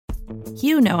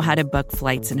You know how to book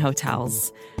flights and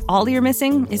hotels. All you're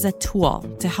missing is a tool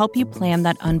to help you plan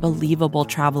that unbelievable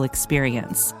travel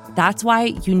experience. That's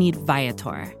why you need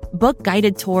Viator. Book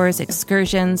guided tours,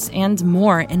 excursions, and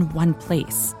more in one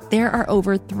place. There are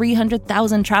over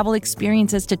 300,000 travel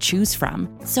experiences to choose from,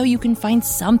 so you can find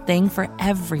something for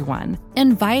everyone.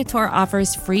 And Viator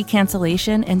offers free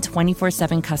cancellation and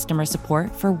 24/7 customer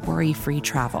support for worry-free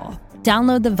travel.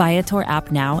 Download the Viator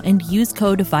app now and use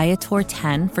code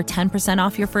Viator10 for 10%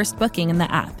 off your first booking in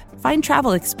the app. Find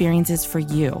travel experiences for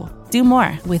you. Do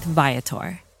more with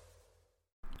Viator.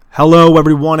 Hello,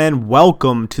 everyone, and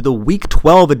welcome to the Week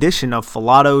 12 edition of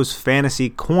Filado's Fantasy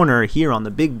Corner here on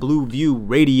the Big Blue View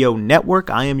Radio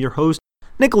Network. I am your host,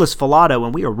 Nicholas Filado,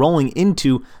 and we are rolling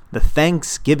into the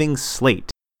Thanksgiving slate.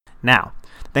 Now,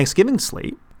 Thanksgiving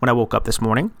slate, when I woke up this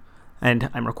morning, and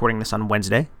I'm recording this on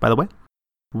Wednesday, by the way,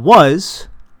 was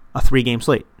a 3-game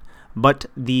slate. But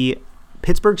the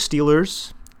Pittsburgh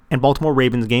Steelers and Baltimore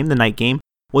Ravens game, the night game,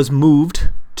 was moved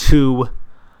to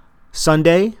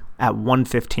Sunday at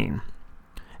 1:15.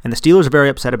 And the Steelers are very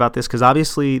upset about this because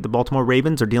obviously the Baltimore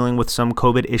Ravens are dealing with some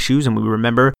COVID issues, and we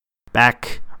remember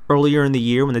back earlier in the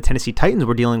year when the Tennessee Titans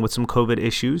were dealing with some COVID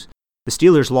issues, the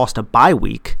Steelers lost a bye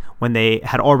week when they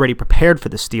had already prepared for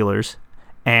the Steelers,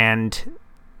 and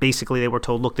basically they were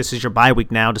told, look, this is your bye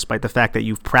week now, despite the fact that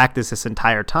you've practiced this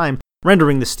entire time,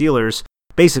 rendering the Steelers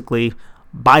basically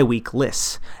bye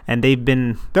week-less. And they've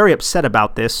been very upset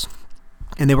about this,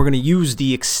 and they were going to use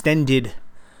the extended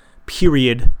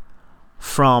period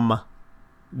from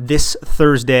this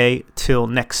Thursday till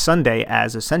next Sunday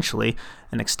as essentially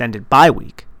an extended bye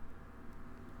week.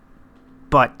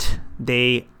 But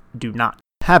they do not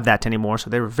have that anymore, so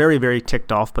they were very, very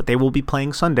ticked off, but they will be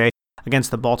playing Sunday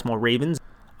against the Baltimore Ravens.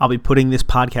 I'll be putting this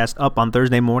podcast up on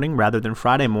Thursday morning rather than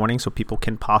Friday morning so people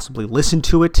can possibly listen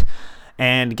to it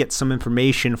and get some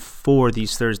information for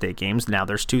these Thursday games. Now,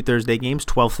 there's 2 Thursday games,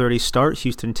 12:30 start,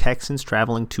 Houston Texans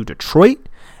traveling to Detroit,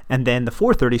 and then the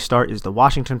 4:30 start is the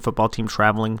Washington football team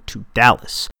traveling to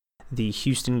Dallas. The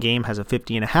Houston game has a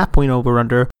 50.5 point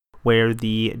over-under, where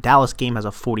the Dallas game has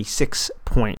a 46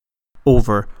 point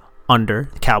over-under.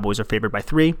 The Cowboys are favored by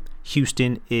 3.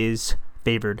 Houston is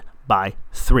favored by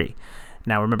 3.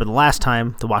 Now, remember the last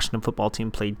time the Washington football team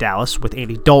played Dallas with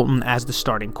Andy Dalton as the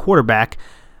starting quarterback,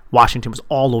 Washington was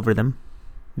all over them,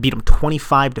 beat them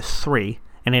 25-3,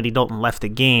 and Andy Dalton left the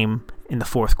game in the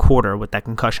fourth quarter with that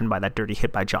concussion by that dirty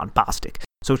hit by John Bostic.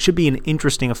 So it should be an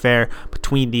interesting affair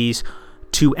between these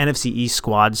two NFC East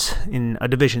squads in a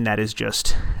division that is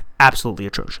just absolutely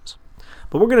atrocious.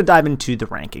 But we're going to dive into the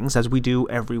rankings as we do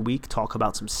every week, talk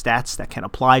about some stats that can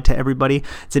apply to everybody.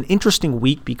 It's an interesting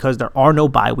week because there are no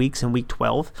bye weeks in Week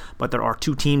 12, but there are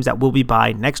 2 teams that will be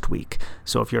bye next week.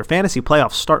 So if your fantasy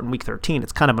playoffs start in Week 13,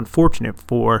 it's kind of unfortunate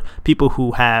for people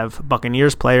who have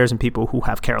Buccaneers players and people who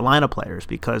have Carolina players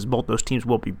because both those teams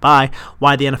will be bye.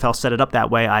 Why the NFL set it up that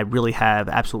way, I really have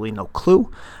absolutely no clue,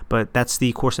 but that's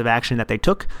the course of action that they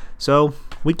took. So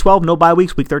Week 12, no bye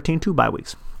weeks. Week 13, 2 bye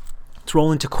weeks. Let's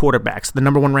roll into quarterbacks. The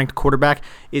number 1 ranked quarterback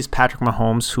is Patrick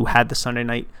Mahomes, who had the Sunday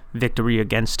night victory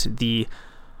against the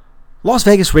Las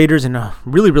Vegas Raiders in a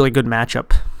really, really good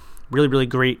matchup. Really, really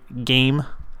great game.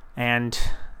 And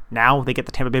now they get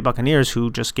the Tampa Bay Buccaneers,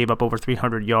 who just gave up over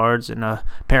 300 yards and a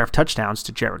pair of touchdowns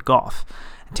to Jared Goff.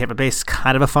 And Tampa Bay is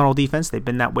kind of a funnel defense. They've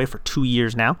been that way for 2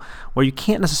 years now, where you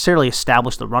can't necessarily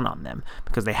establish the run on them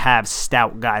because they have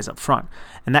stout guys up front.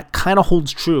 And that kind of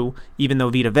holds true even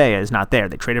though Vita Vea is not there.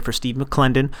 They traded for Steve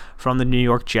McClendon from the New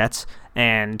York Jets,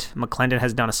 and McClendon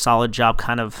has done a solid job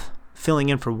kind of filling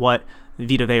in for what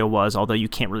Vita Vea was, although you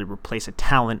can't really replace a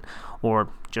talent or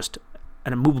just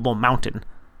an immovable mountain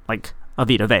like a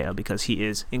Vita Vea because he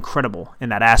is incredible in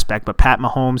that aspect. But Pat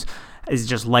Mahomes is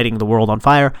just lighting the world on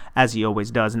fire, as he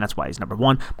always does, and that's why he's number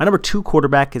 1. My number 2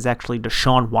 quarterback is actually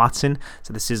Deshaun Watson.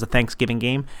 So this is a Thanksgiving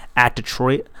game at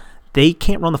Detroit. They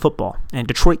can't run the football, and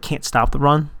Detroit can't stop the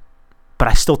run, but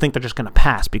I still think they're just going to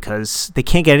pass because they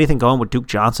can't get anything going with Duke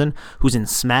Johnson, who's in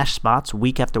smash spots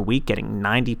week after week, getting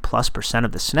 90+%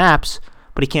 of the snaps,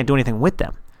 but he can't do anything with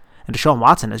them. And Deshaun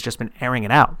Watson has just been airing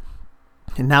it out.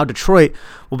 And now Detroit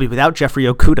will be without Jeffrey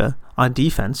Okudah on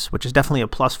defense, which is definitely a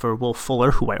plus for Will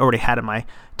Fuller, who I already had in my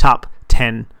top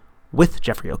 10 with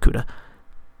Jeffrey Okudah.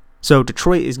 So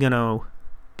Detroit is going to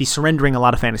be surrendering a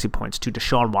lot of fantasy points to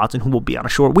Deshaun Watson, who will be on a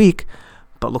short week,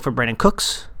 but look for Brandon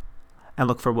Cooks and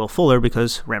look for Will Fuller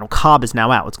because Randall Cobb is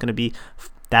now out. It's going to be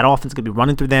that offense going to be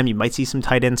running through them. You might see some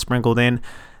tight ends sprinkled in.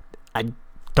 I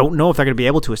don't know if they're going to be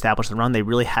able to establish the run. They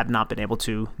really have not been able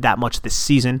to that much this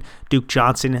season. Duke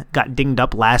Johnson got dinged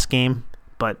up last game,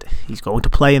 but he's going to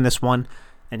play in this one.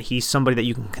 and he's somebody that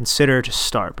you can consider to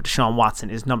start. But Deshaun Watson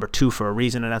is number 2 for a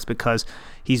reason, and that's because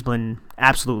he's been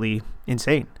absolutely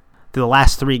insane. Through the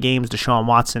last 3 games, Deshaun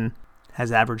Watson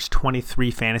has averaged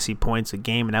 23 fantasy points a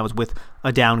game, and that was with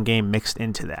a down game mixed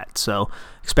into that. So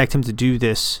expect him to do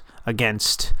this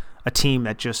against a team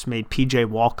that just made P.J.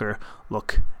 Walker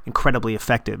look incredibly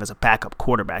effective as a backup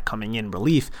quarterback coming in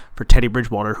relief for Teddy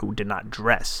Bridgewater, who did not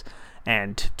dress.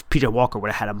 And P.J. Walker would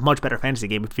have had a much better fantasy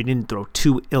game if he didn't throw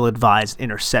 2 ill-advised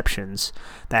interceptions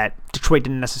that Detroit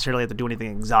didn't necessarily have to do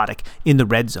anything exotic in the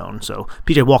red zone. So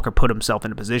P.J. Walker put himself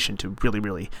in a position to really,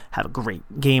 really have a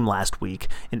great game last week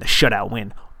in the shutout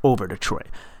win over Detroit.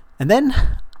 And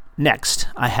then next,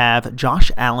 I have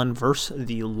Josh Allen versus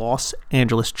the Los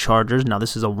Angeles Chargers. Now,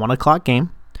 this is a 1 o'clock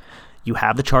game. You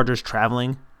have the Chargers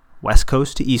traveling West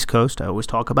Coast to East Coast. I always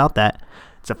talk about that.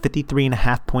 It's a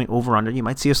 53.5 point over-under. You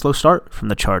might see a slow start from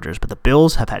the Chargers, but the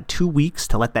Bills have had 2 weeks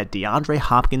to let that DeAndre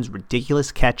Hopkins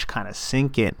ridiculous catch kind of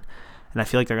sink in. And I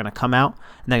feel like they're going to come out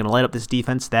and they're going to light up this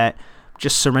defense that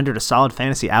just surrendered a solid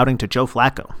fantasy outing to Joe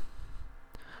Flacco,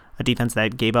 a defense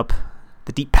that gave up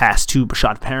the deep pass to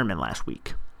Brashad Perriman last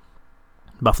week.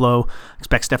 Buffalo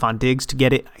expects Stephon Diggs to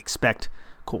get it. I expect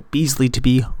Cole Beasley to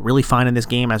be really fine in this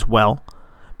game as well,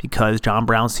 because John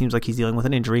Brown seems like he's dealing with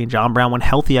an injury. And John Brown, when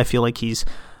healthy, I feel like he's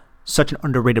such an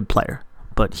underrated player.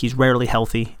 But he's rarely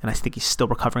healthy, and I think he's still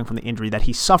recovering from the injury that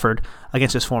he suffered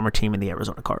against his former team in the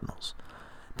Arizona Cardinals.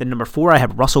 Then number 4, I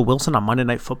have Russell Wilson on Monday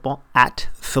Night Football at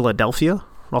Philadelphia.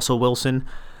 Russell Wilson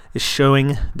is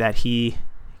showing that he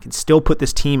can still put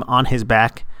this team on his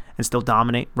back and still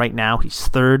dominate. Right now, he's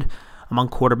 3rd among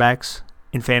quarterbacks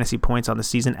in fantasy points on the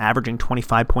season, averaging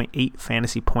 25.8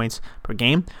 fantasy points per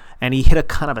game. And he hit a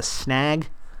kind of a snag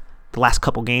the last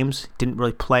couple games. Didn't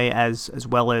really play as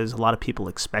well as a lot of people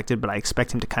expected, but I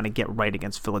expect him to kind of get right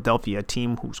against Philadelphia, a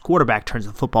team whose quarterback turns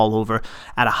the football over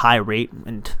at a high rate.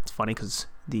 And it's funny because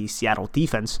the Seattle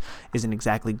defense isn't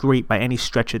exactly great by any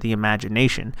stretch of the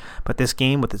imagination. But this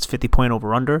game, with its 50-point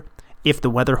over-under, if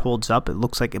the weather holds up, it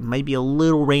looks like it might be a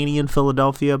little rainy in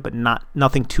Philadelphia, but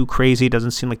nothing too crazy. It doesn't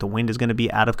seem like the wind is going to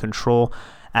be out of control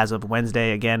as of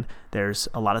Wednesday. Again, there's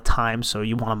a lot of time, so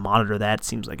you want to monitor that. It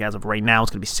seems like as of right now,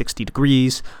 it's going to be 60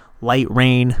 degrees, light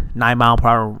rain,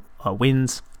 9-mile-per-hour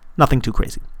winds, nothing too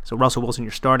crazy. So Russell Wilson,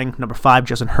 you're starting. Number 5,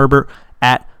 Justin Herbert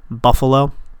at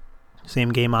Buffalo.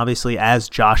 Same game, obviously, as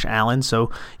Josh Allen,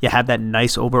 so you have that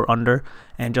nice over-under.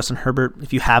 And Justin Herbert,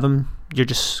 if you have him, you're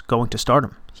just going to start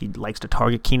him. He likes to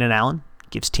target Keenan Allen,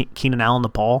 gives Keenan Allen the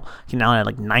ball. Keenan Allen had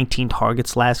like 19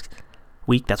 targets last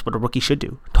week. That's what a rookie should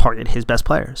do, target his best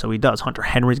player. So he does. Hunter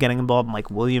Henry's getting involved. Mike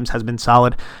Williams has been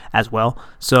solid as well.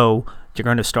 So you're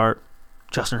going to start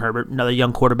Justin Herbert. Another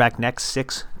young quarterback next,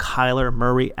 6, Kyler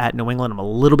Murray at New England. I'm a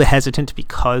little bit hesitant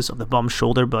because of the bum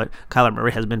shoulder, but Kyler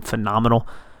Murray has been phenomenal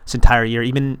this entire year.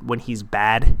 Even when he's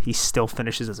bad, he still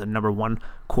finishes as a number 1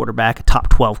 quarterback, a top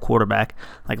 12 quarterback,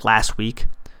 like last week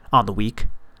on the week.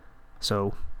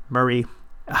 So Murray,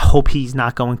 I hope he's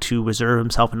not going to reserve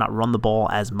himself and not run the ball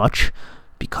as much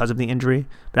because of the injury.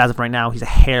 But as of right now, he's a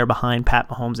hair behind Pat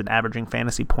Mahomes in averaging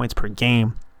fantasy points per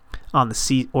game on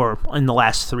the or in the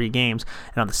last 3 games.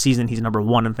 And on the season, he's number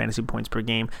 1 in fantasy points per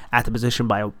game at the position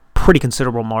by a pretty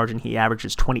considerable margin. He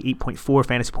averages 28.4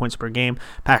 fantasy points per game.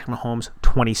 Patrick Mahomes,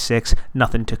 26.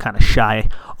 Nothing to kind of shy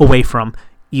away from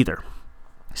either.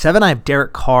 7, I have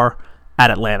Derek Carr at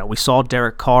Atlanta. We saw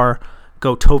Derek Carr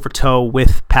go toe-for-toe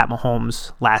with Pat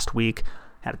Mahomes last week.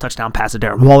 Had a touchdown pass to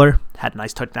Darren Waller. Had a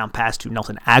nice touchdown pass to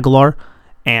Nelson Aguilar.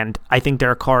 And I think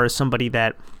Derek Carr is somebody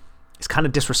that is kind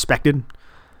of disrespected.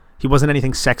 He wasn't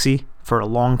anything sexy for a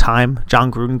long time.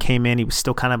 John Gruden came in. He was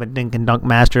still kind of a dink and dunk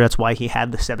master. That's why he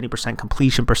had the 70%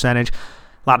 completion percentage.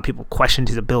 A lot of people questioned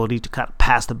his ability to kind of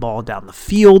pass the ball down the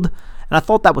field. And I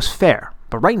thought that was fair.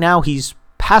 But right now he's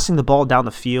passing the ball down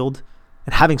the field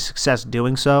and having success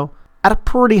doing so at a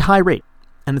pretty high rate.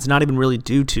 And it's not even really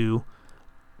due to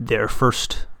their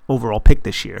first overall pick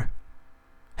this year,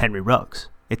 Henry Ruggs.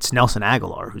 It's Nelson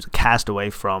Aguilar, who's a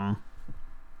castaway from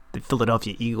the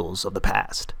Philadelphia Eagles of the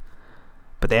past.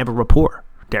 But they have a rapport.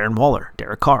 Darren Waller,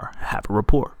 Derek Carr have a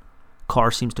rapport.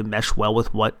 Carr seems to mesh well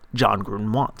with what John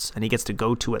Gruden wants, and he gets to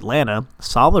go to Atlanta,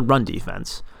 solid run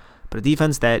defense, but a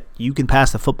defense that you can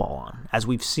pass the football on, as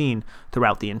we've seen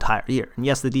throughout the entire year. And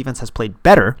yes, the defense has played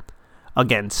better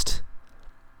against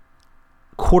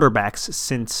quarterbacks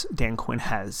since Dan Quinn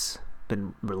has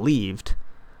been relieved,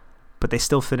 but they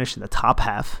still finish in the top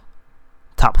half,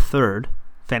 top 3rd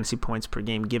fantasy points per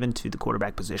game given to the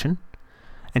quarterback position.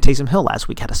 And Taysom Hill last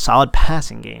week had a solid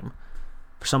passing game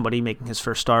for somebody making his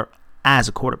first start as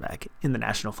a quarterback in the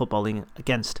National Football League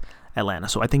against Atlanta.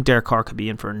 So I think Derek Carr could be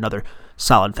in for another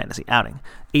solid fantasy outing.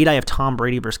 8, I have Tom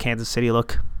Brady versus Kansas City.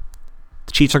 Look,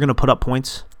 the Chiefs are going to put up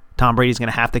points. Tom Brady's going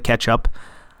to have to catch up.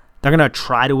 They're going to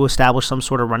try to establish some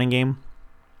sort of running game.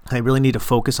 They really need to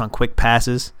focus on quick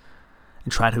passes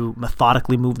and try to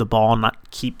methodically move the ball and not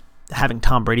keep having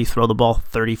Tom Brady throw the ball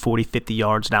 30, 40, 50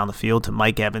 yards down the field to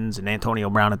Mike Evans and Antonio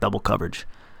Brown at double coverage.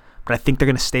 But I think they're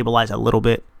going to stabilize a little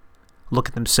bit, look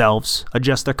at themselves,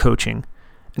 adjust their coaching,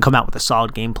 and come out with a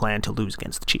solid game plan to lose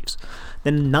against the Chiefs.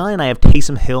 Then 9, I have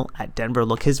Taysom Hill at Denver.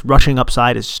 Look, his rushing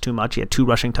upside is just too much. He had 2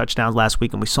 rushing touchdowns last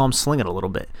week, and we saw him sling it a little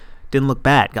bit. Didn't look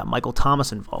bad. Got Michael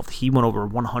Thomas involved. He went over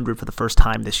 100 for the first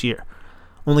time this year.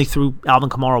 Only threw Alvin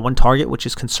Kamara 1 target, which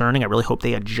is concerning. I really hope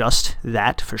they adjust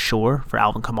that for sure, for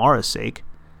Alvin Kamara's sake.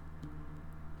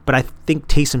 But I think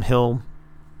Taysom Hill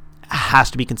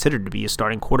has to be considered to be a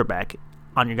starting quarterback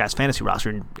on your guys' fantasy roster,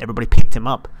 and everybody picked him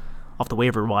up off the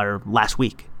waiver wire last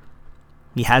week.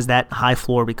 He has that high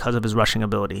floor because of his rushing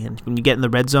ability. And when you get in the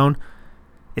red zone,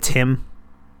 it's him,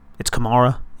 it's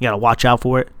Kamara. You got to watch out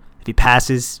for it. If he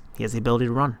passes, he has the ability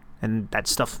to run. And that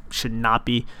stuff should not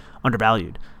be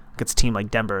undervalued against a team like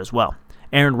Denver as well.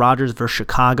 Aaron Rodgers versus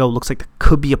Chicago. Looks like there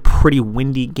could be a pretty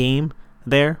windy game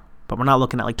there, but we're not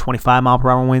looking at like 25 mile per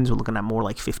hour winds. We're looking at more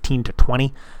like 15 to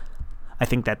 20. I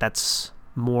think that's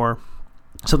more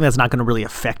something that's not going to really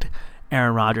affect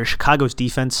Aaron Rodgers. Chicago's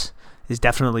defense is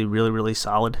definitely really, really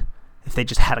solid. If they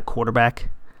just had a quarterback,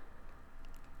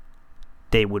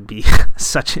 they would be in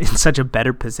such a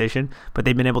better position. But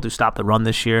they've been able to stop the run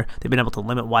this year. They've been able to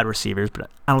limit wide receivers,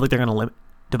 but I don't think they're going to limit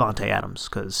Devontae Adams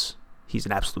because he's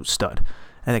an absolute stud.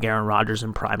 I think Aaron Rodgers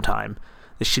in prime time.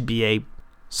 This should be a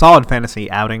solid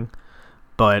fantasy outing,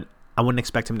 but I wouldn't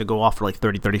expect him to go off for like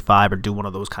 30, 35 or do one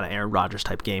of those kind of Aaron Rodgers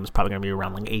type games. Probably going to be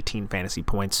around like 18 fantasy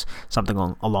points, something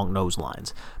along those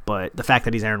lines. But the fact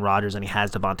that he's Aaron Rodgers and he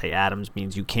has Devontae Adams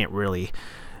means you can't really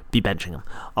be benching him.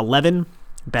 11,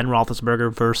 Ben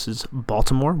Roethlisberger versus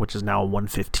Baltimore, which is now a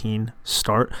 115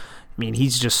 start. I mean,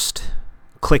 he's just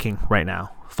clicking right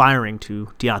now, firing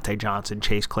to Deontay Johnson,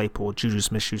 Chase Claypool, Juju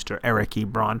Smith-Schuster, Eric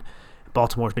Ebron.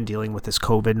 Baltimore's been dealing with this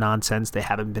COVID nonsense. They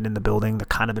haven't been in the building. They're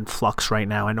kind of in flux right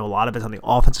now. I know a lot of it's on the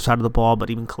offensive side of the ball, but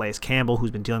even Calais Campbell,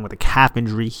 who's been dealing with a calf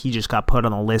injury, he just got put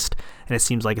on the list, and it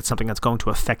seems like it's something that's going to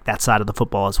affect that side of the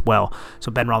football as well.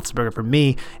 So Ben Roethlisberger, for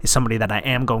me, is somebody that I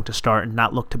am going to start and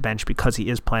not look to bench because he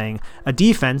is playing a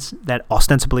defense that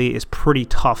ostensibly is pretty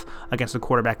tough against the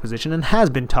quarterback position and has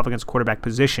been tough against the quarterback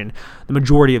position the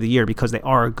majority of the year because they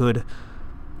are a good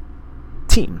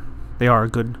team. They are a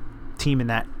good team in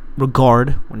that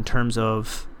regard in terms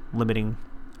of limiting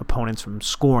opponents from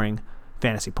scoring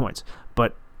fantasy points.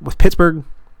 But with Pittsburgh,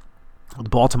 with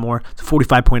Baltimore, it's a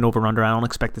 45-point over-under. I don't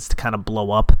expect this to kind of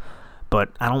blow up,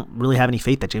 but I don't really have any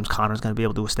faith that James Conner is going to be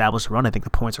able to establish a run. I think the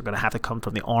points are going to have to come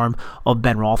from the arm of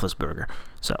Ben Roethlisberger.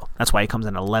 So that's why he comes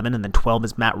in at 11, and then 12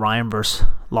 is Matt Ryan versus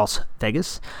Las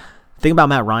Vegas. The thing about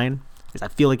Matt Ryan is I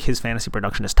feel like his fantasy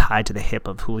production is tied to the hip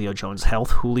of Julio Jones'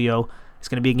 health. Julio is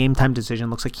going to be a game-time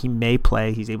decision. Looks like he may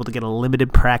play. He's able to get a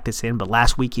limited practice in, but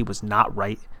last week he was not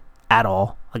right at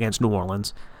all against New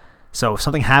Orleans. So if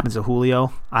something happens to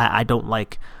Julio, I don't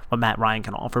like what Matt Ryan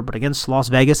can offer. But against Las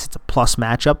Vegas, it's a plus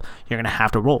matchup. You're going to have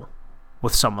to roll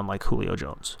with someone like Julio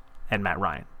Jones and Matt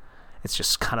Ryan. It's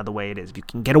just kind of the way it is. If you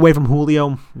can get away from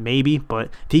Julio, maybe.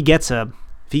 But if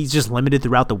he's just limited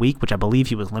throughout the week, which I believe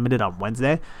he was limited on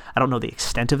Wednesday, I don't know the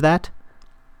extent of that.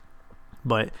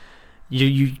 But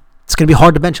it's going to be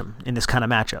hard to bench him in this kind of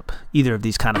matchup, either of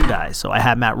these kind of guys. So I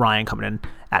have Matt Ryan coming in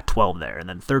at 12 there. And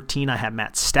then 13, I have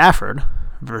Matt Stafford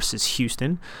versus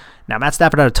Houston. Now, Matt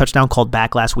Stafford had a touchdown called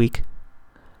back last week,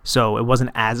 so it wasn't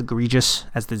as egregious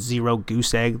as the 0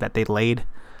 goose egg that they laid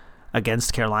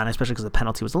against Carolina, especially because the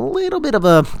penalty was a little bit of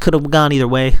a could have gone either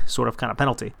way sort of kind of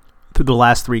penalty. Through the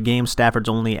last 3 games, Stafford's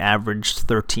only averaged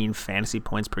 13 fantasy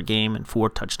points per game in 4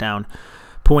 touchdown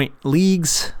point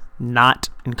leagues. Not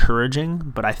encouraging,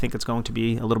 but I think it's going to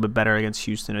be a little bit better against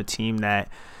Houston, a team that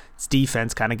its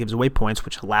defense kind of gives away points,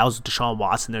 which allows Deshaun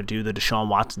Watson to do the Deshaun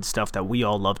Watson stuff that we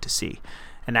all love to see.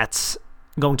 And that's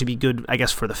going to be good, I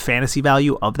guess, for the fantasy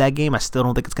value of that game. I still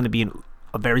don't think it's going to be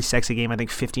a very sexy game. I think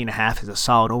 50.5 is a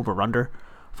solid over-under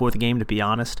for the game, to be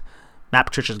honest. Matt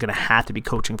Patricia is going to have to be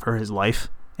coaching for his life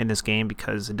in this game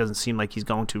because it doesn't seem like he's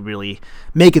going to really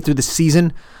make it through the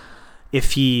season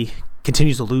if he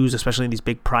continues to lose, especially in these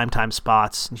big primetime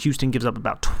spots. Houston gives up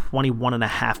about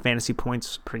 21.5 fantasy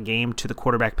points per game to the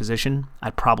quarterback position.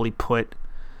 I'd probably put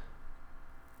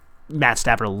Matt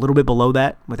Stafford a little bit below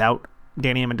that without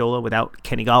Danny Amendola, without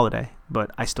Kenny Golladay,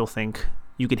 but I still think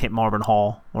you can hit Marvin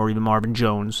Hall or even Marvin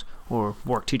Jones or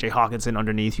work TJ Hawkinson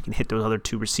underneath. You can hit those other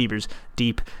two receivers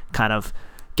deep, kind of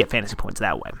get fantasy points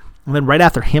that way. And then right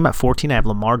after him at 14, I have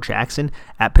Lamar Jackson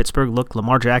at Pittsburgh. Look,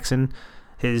 Lamar Jackson,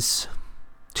 his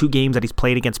 2 games that he's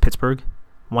played against Pittsburgh,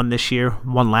 one this year,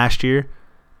 one last year,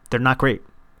 they're not great.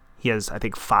 He has, I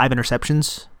think, 5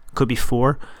 interceptions, could be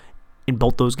 4 in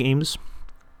both those games.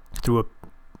 Threw a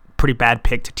pretty bad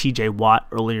pick to TJ Watt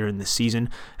earlier in the season,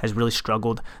 has really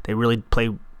struggled. They really play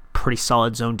pretty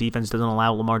solid zone defense, doesn't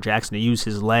allow Lamar Jackson to use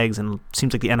his legs, and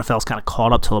seems like the NFL's kind of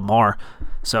caught up to Lamar.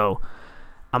 So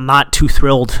I'm not too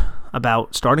thrilled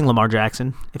about starting Lamar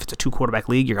Jackson. If it's a 2-quarterback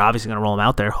league, you're obviously going to roll him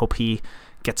out there. Hope he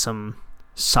gets some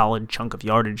solid chunk of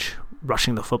yardage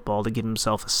rushing the football to give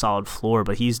himself a solid floor,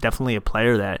 but he's definitely a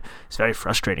player that is very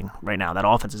frustrating right now. That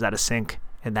offense is out of sync,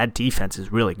 and that defense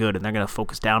is really good, and they're going to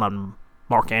focus down on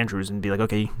Mark Andrews and be like,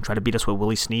 okay, try to beat us with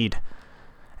Willie Snead.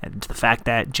 And the fact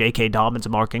that J.K. Dobbins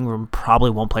and Mark Ingram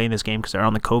probably won't play in this game because they're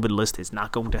on the COVID list is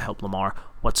not going to help Lamar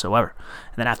whatsoever.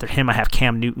 And then after him, I have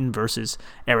Cam Newton versus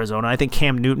Arizona. I think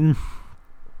Cam Newton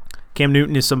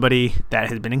is somebody that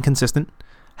has been inconsistent,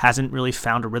 hasn't really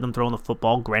found a rhythm throwing the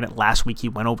football. Granted, last week he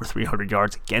went over 300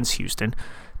 yards against Houston,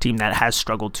 a team that has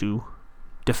struggled to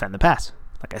defend the pass,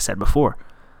 like I said before.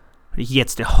 He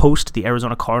gets to host the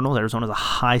Arizona Cardinals. Arizona's a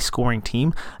high-scoring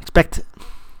team. I expect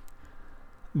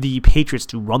the Patriots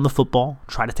to run the football,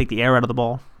 try to take the air out of the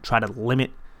ball, try to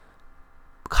limit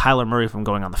Kyler Murray from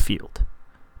going on the field.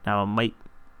 Now, it might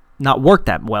not work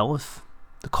that well if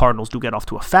the Cardinals do get off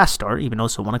to a fast start, even though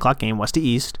it's a 1 o'clock game, west to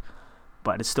east,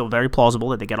 but it's still very plausible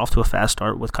that they get off to a fast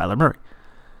start with Kyler Murray.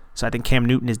 So I think Cam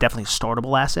Newton is definitely a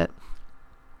startable asset,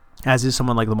 as is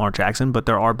someone like Lamar Jackson, but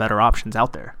there are better options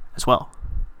out there as well.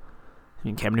 I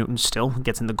mean, Cam Newton still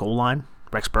gets in the goal line.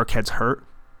 Rex Burkhead's hurt.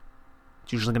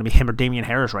 It's usually going to be him or Damian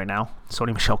Harris right now.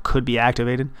 Sony Michel could be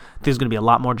activated. I think there's going to be a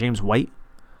lot more James White.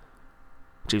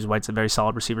 James White's a very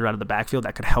solid receiver out of the backfield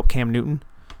that could help Cam Newton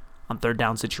on third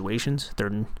down situations,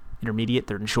 third and intermediate,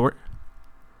 third and short.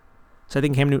 So I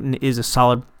think Cam Newton is a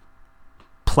solid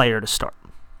player to start.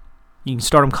 You can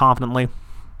start him confidently.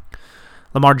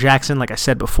 Lamar Jackson, like I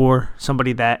said before,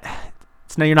 somebody that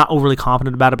now you're not overly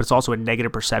confident about it, but it's also a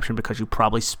negative perception because you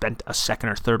probably spent a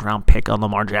 2nd or 3rd round pick on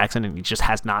Lamar Jackson and he just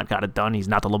has not got it done. He's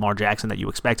not the Lamar Jackson that you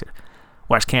expected.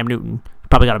 Whereas Cam Newton, you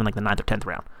probably got him in like the 9th or 10th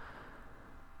round.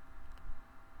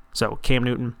 So Cam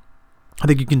Newton, I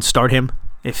think you can start him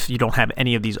if you don't have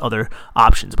any of these other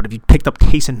options. But if you picked up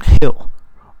Taysom Hill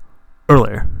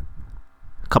earlier,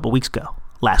 a couple weeks ago,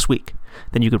 last week,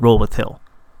 then you could roll with Hill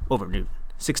over Newton.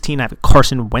 16, I have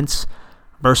Carson Wentz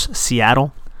versus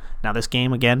Seattle. Now this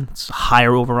game, again, it's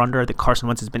higher over-under. I think Carson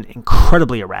Wentz has been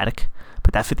incredibly erratic.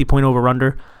 But that 50-point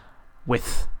over-under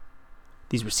with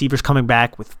these receivers coming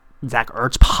back, with Zach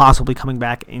Ertz possibly coming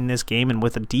back in this game, and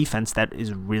with a defense that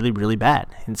is really, really bad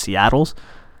in Seattle's,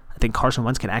 I think Carson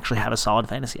Wentz can actually have a solid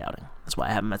fantasy outing. That's why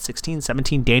I have him at 16.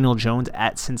 17, Daniel Jones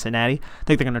at Cincinnati. I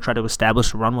think they're going to try to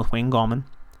establish a run with Wayne Gallman.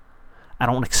 I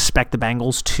don't expect the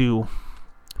Bengals to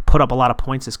put up a lot of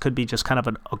points. This could be just kind of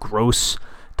a gross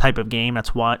type of game.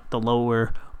 That's what the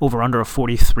lower over-under of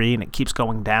 43, and it keeps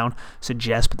going down,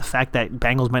 suggests. But the fact that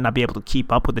Bengals might not be able to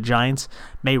keep up with the Giants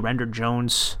may render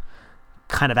Jones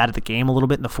kind of out of the game a little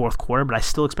bit in the 4th quarter, but I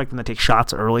still expect them to take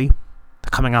shots early.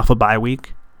 They're coming off a bye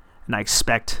week, and I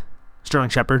expect Sterling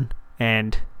Shepard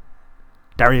and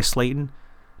Darius Slayton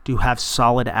to have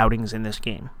solid outings in this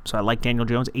game. So I like Daniel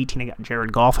Jones. 18, I got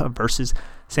Jared Goff versus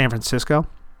San Francisco.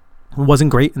 It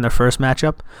wasn't great in their first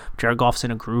matchup. Jared Goff's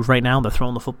in a groove right now. They're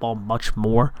throwing the football much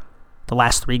more the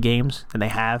last 3 games than they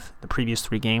have the previous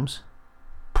 3 games.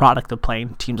 Product of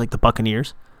playing teams like the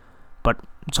Buccaneers. But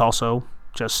it's also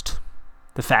just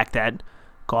the fact that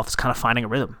Goff is kind of finding a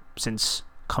rhythm since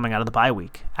coming out of the bye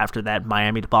week after that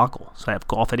Miami debacle. So I have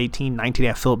Goff at 18. 19, I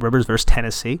have Phillip Rivers versus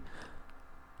Tennessee.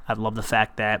 I love the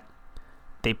fact that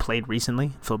they played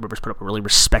recently. Phillip Rivers put up a really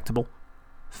respectable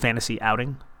fantasy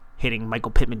outing, hitting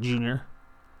Michael Pittman Jr.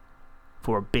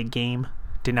 for a big game.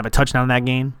 Didn't have a touchdown in that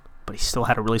game, but he still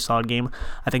had a really solid game.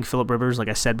 I think Phillip Rivers, like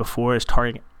I said before, is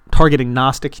target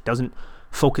agnostic. He doesn't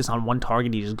focus on one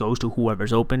target. He just goes to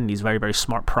whoever's open. He's very, very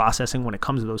smart processing when it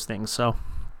comes to those things. So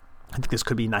I think this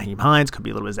could be Nyheim Hines, could be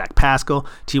a little bit of Zach Pascal,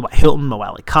 T.Y. Hilton, Mo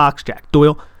Alley Cox, Jack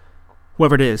Doyle.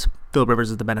 Whoever it is, Phillip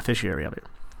Rivers is the beneficiary of it.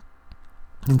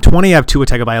 In 20, I have Tua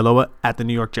Tagovailoa at the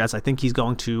New York Jets. I think he's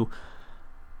going to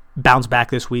bounce back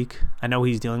this week. I know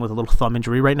he's dealing with a little thumb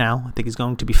injury right now. I think he's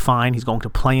going to be fine. He's going to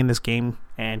play in this game,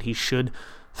 and he should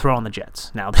throw on the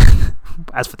Jets. Now,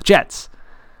 as for the Jets,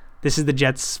 this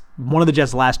is one of the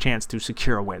Jets' last chance to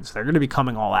secure a win. So they're going to be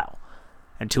coming all out.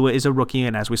 And Tua is a rookie,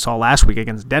 and as we saw last week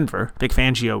against Denver, Vic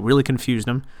Fangio really confused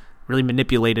him, really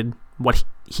manipulated what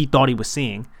he thought he was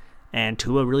seeing, and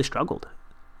Tua really struggled.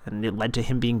 And it led to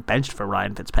him being benched for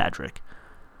Ryan Fitzpatrick.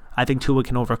 I think Tua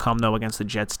can overcome, though, against the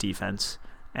Jets defense,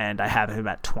 and I have him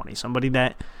at 20. Somebody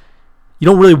that you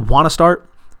don't really want to start,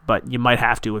 but you might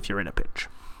have to if you're in a pinch.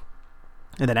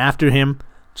 And then after him,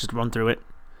 just run through it,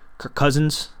 Kirk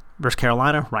Cousins versus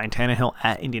Carolina, Ryan Tannehill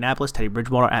at Indianapolis, Teddy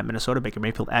Bridgewater at Minnesota, Baker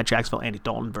Mayfield at Jacksonville, Andy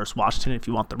Dalton versus Washington. If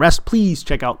you want the rest, please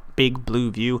check out Big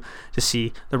Blue View to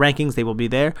see the rankings. They will be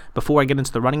there. Before I get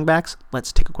into the running backs,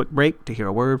 let's take a quick break to hear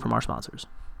a word from our sponsors.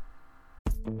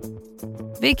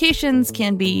 Vacations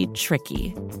can be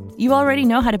tricky. You already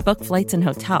know how to book flights and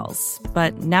hotels,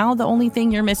 but now the only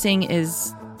thing you're missing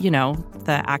is,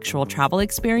 the actual travel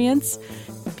experience.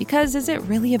 Because is it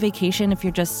really a vacation if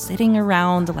you're just sitting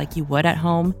around like you would at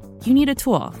home? You need a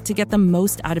tool to get the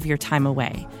most out of your time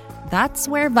away. That's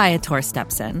where Viator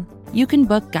steps in. You can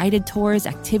book guided tours,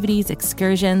 activities,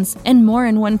 excursions, and more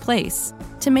in one place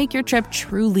to make your trip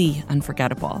truly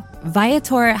unforgettable.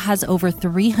 Viator has over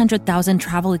 300,000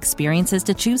 travel experiences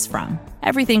to choose from.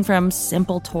 Everything from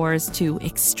simple tours to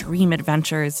extreme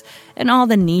adventures and all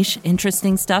the niche,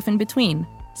 interesting stuff in between.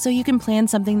 So you can plan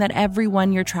something that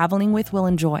everyone you're traveling with will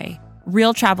enjoy.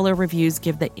 Real traveler reviews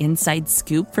give the inside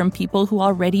scoop from people who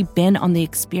already been on the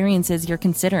experiences you're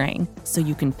considering, so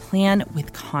you can plan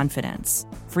with confidence.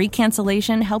 Free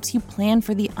cancellation helps you plan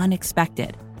for the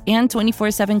unexpected. And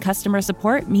 24/7 customer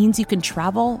support means you can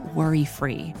travel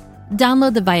worry-free.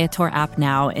 Download the Viator app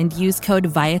now and use code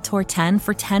Viator10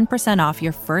 for 10% off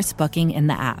your first booking in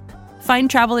the app. Find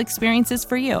travel experiences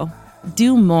for you.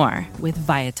 Do more with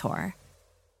Viator.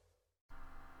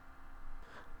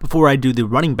 Before I do the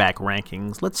running back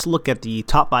rankings, let's look at the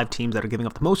top 5 teams that are giving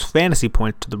up the most fantasy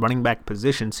points to the running back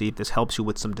position, see if this helps you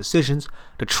with some decisions.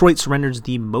 Detroit surrenders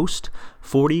the most,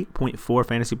 40.4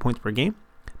 fantasy points per game.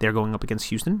 They're going up against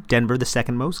Houston. Denver, the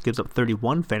second most, gives up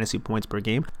 31 fantasy points per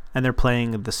game, and they're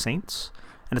playing the Saints.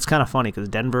 And it's kind of funny because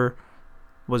Denver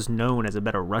was known as a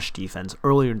better rush defense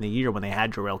earlier in the year when they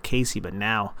had Jarrell Casey, but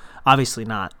now, obviously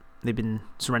not. They've been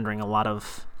surrendering a lot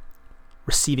of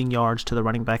receiving yards to the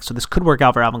running back, so this could work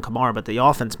out for Alvin Kamara, but the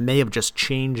offense may have just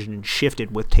changed and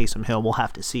shifted with Taysom Hill. We'll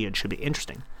have to see. It should be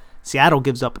interesting. Seattle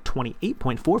gives up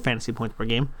 28.4 fantasy points per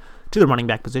game to the running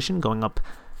back position, going up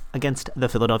against the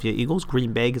Philadelphia Eagles.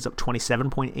 Green Bay gives up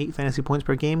 27.8 fantasy points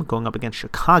per game, going up against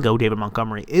Chicago. David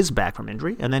Montgomery is back from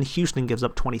injury, and then Houston gives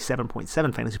up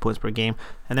 27.7 fantasy points per game,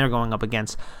 and they're going up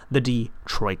against the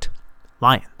Detroit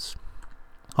Lions.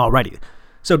 Alrighty,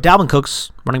 so Dalvin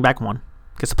Cook's running back 1.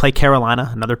 Gets to play Carolina,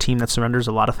 another team that surrenders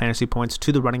a lot of fantasy points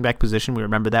to the running back position. We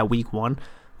remember that week 1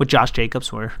 with Josh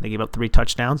Jacobs where they gave up 3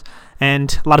 touchdowns.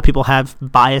 And a lot of people have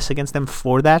bias against them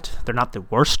for that. They're not the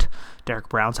worst. Derek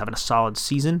Brown's having a solid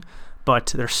season,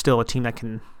 but they're still a team that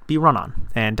can be run on.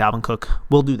 And Dalvin Cook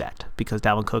will do that because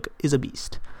Dalvin Cook is a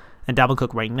beast. And Dalvin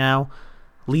Cook right now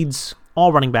leads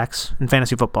all running backs in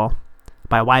fantasy football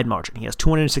by a wide margin. He has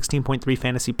 216.3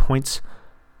 fantasy points.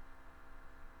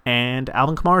 And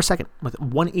Alvin Kamara second with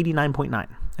 189.9.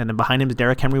 And then behind him is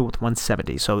Derrick Henry with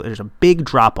 170. So there's a big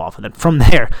drop-off. And then from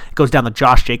there, it goes down to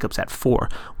Josh Jacobs at 4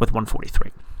 with 143.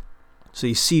 So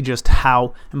you see just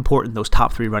how important those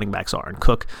top 3 running backs are. And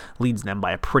Cook leads them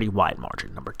by a pretty wide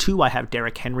margin. Number 2, I have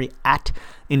Derrick Henry at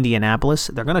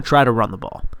Indianapolis. They're going to try to run the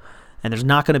ball. And there's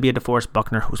not going to be a DeForest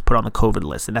Buckner who's put on the COVID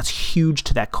list. And that's huge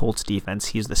to that Colts defense.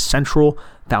 He is the central,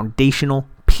 foundational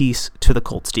piece to the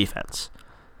Colts defense.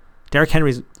 Derrick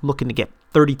Henry's looking to get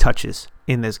 30 touches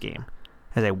in this game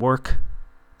as they work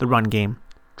the run game,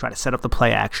 try to set up the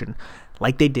play action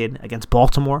like they did against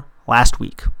Baltimore last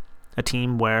week, a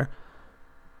team where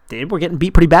they were getting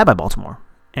beat pretty bad by Baltimore.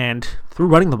 And through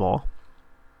running the ball,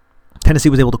 Tennessee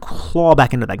was able to claw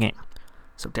back into that game.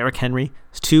 So Derrick Henry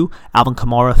is 2, Alvin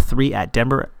Kamara 3 at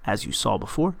Denver, as you saw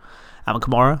before. Alvin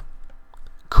Kamara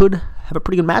could have a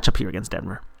pretty good matchup here against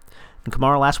Denver. And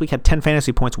Kamara last week had 10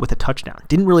 fantasy points with a touchdown.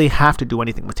 Didn't really have to do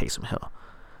anything with Taysom Hill.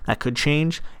 That could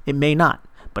change. It may not.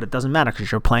 But it doesn't matter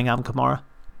because you're playing Alvin Kamara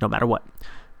no matter what.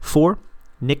 4,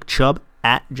 Nick Chubb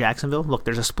at Jacksonville. Look,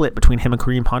 there's a split between him and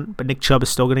Kareem Hunt, but Nick Chubb is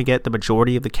still going to get the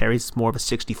majority of the carries. It's more of a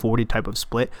 60-40 type of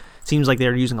split. Seems like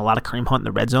they're using a lot of Kareem Hunt in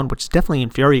the red zone, which is definitely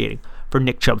infuriating for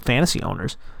Nick Chubb fantasy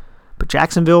owners. But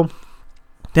Jacksonville,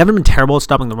 they haven't been terrible at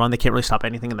stopping the run. They can't really stop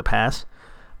anything in the pass.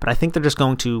 But I think they're just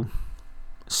going to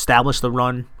establish the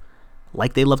run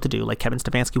like they love to do, like Kevin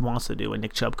Stefanski wants to do, and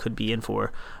Nick Chubb could be in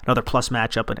for another plus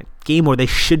matchup in a game where they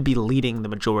should be leading the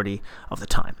majority of the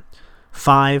time.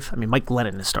 5, Mike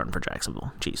Glennon is starting for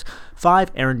Jacksonville.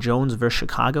 5, Aaron Jones versus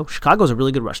Chicago. Chicago's a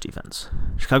really good rush defense.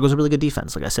 Chicago's a really good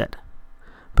defense, like I said.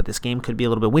 but this game could be a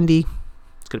little bit windy.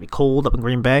 It's going to be cold up in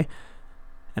Green Bay,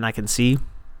 and I can see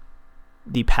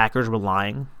the Packers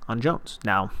relying on Jones.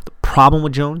 Now, the problem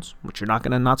with Jones, which you're not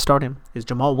going to not start him, is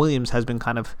Jamal Williams has been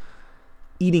kind of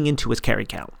eating into his carry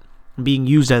count and being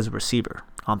used as a receiver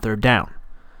on third down.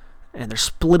 And they're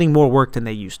splitting more work than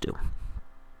they used to.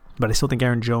 But I still think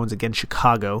Aaron Jones against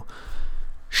Chicago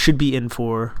should be in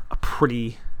for a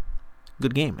pretty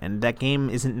good game. And that game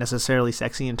isn't necessarily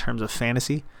sexy in terms of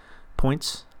fantasy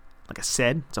points. Like I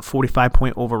said, it's a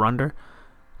 45-point over-under.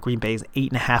 Green Bay is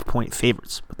 8.5-point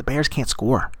favorites. But the Bears can't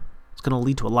score. It's going to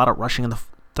lead to a lot of rushing in the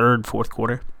third, fourth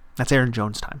quarter. That's Aaron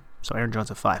Jones time. So Aaron Jones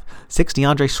at 5. 6,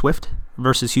 DeAndre Swift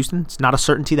versus Houston. It's not a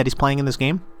certainty that he's playing in this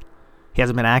game. He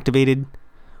hasn't been activated,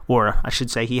 or I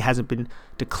should say he hasn't been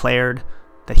declared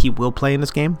that he will play in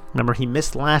this game. Remember, he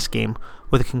missed last game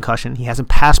with a concussion. He hasn't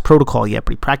passed protocol yet,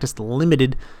 but he practiced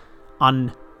limited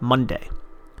on Monday.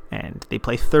 And they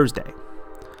play Thursday.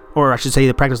 Or I should say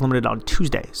they practice limited on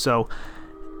Tuesday. So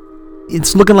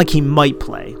it's looking like he might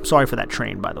play. Sorry for that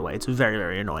train, by the way. It's very,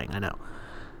 very annoying, I know.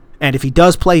 And if he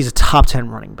does play, he's a top 10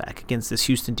 running back against this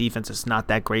Houston defense. It's not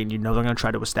that great, and you know they're going to try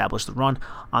to establish the run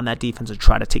on that defense and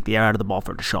try to take the air out of the ball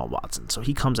for Deshaun Watson. So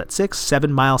he comes at 6.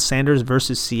 7, Miles Sanders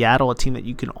versus Seattle, a team that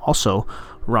you can also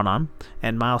run on.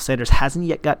 And Miles Sanders hasn't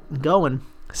yet gotten going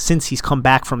since he's come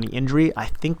back from the injury. I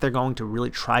think they're going to really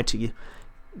try to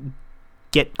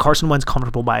get Carson Wentz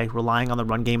comfortable by relying on the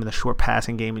run game and the short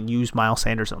passing game and use Miles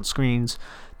Sanders on screens,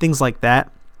 things like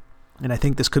that. And I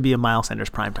think this could be a Miles Sanders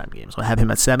primetime game. So I have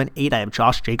him at 7. 8, I have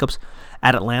Josh Jacobs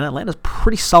at Atlanta. Atlanta's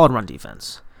pretty solid run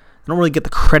defense. They don't really get the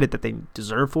credit that they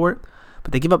deserve for it,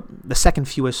 but they give up the second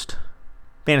fewest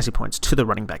fantasy points to the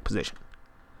running back position.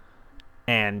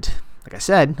 And like I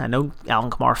said, I know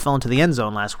Alvin Kamara fell into the end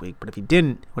zone last week, but if he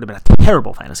didn't, it would have been a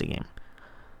terrible fantasy game.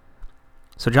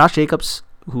 So Josh Jacobs,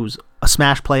 who's a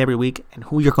smash play every week, and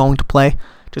who you're going to play,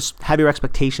 just have your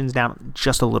expectations down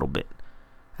just a little bit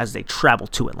as they travel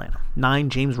to Atlanta. 9,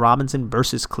 James Robinson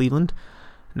versus Cleveland.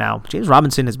 Now, James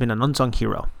Robinson has been an unsung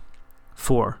hero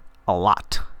for a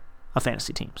lot of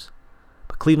fantasy teams.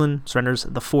 But Cleveland surrenders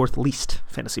the 4th least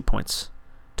fantasy points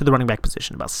to the running back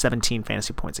position, about 17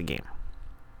 fantasy points a game.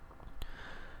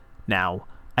 Now,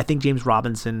 I think James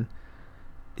Robinson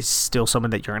is still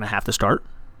someone that you're going to have to start.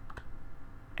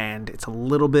 And it's a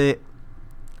little bit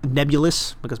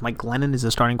nebulous because Mike Glennon is the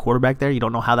starting quarterback there. You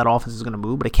don't know how that offense is going to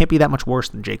move, but it can't be that much worse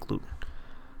than Jake Luton.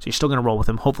 So you're still going to roll with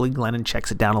him. Hopefully Glennon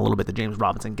checks it down a little bit to James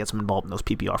Robinson, gets him involved in those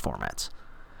PPR formats.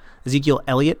 Ezekiel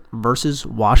Elliott versus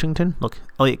Washington. Look,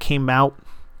 Elliott came out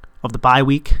of the bye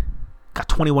week, got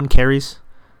 21 carries,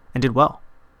 and did well.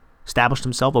 Established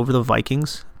himself over the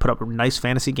Vikings, put up a nice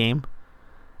fantasy game,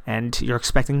 and you're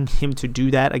expecting him to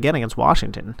do that again against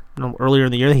Washington. You know, earlier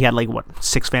in the year, he had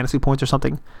 6 fantasy points or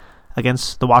something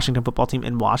against the Washington football team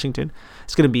in Washington.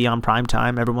 It's going to be on prime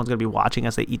time. Everyone's going to be watching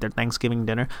as they eat their Thanksgiving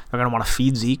dinner. They're going to want to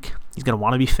feed Zeke. He's going to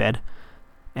want to be fed.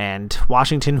 And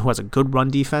Washington, who has a good run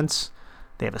defense,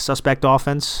 they have a suspect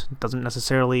offense, doesn't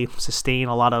necessarily sustain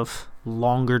a lot of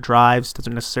longer drives,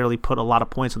 doesn't necessarily put a lot of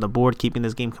points on the board, keeping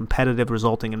this game competitive,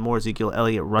 resulting in more Ezekiel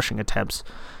Elliott rushing attempts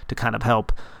to kind of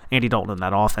help Andy Dalton in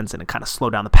that offense and to kind of slow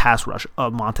down the pass rush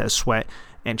of Montez Sweat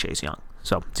and Chase Young.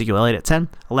 So Ezekiel Elliott at 10.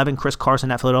 11, Chris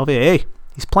Carson at Philadelphia. Hey,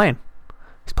 he's playing.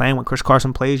 He's playing. When Chris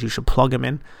Carson plays, you should plug him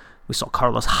in. We saw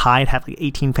Carlos Hyde have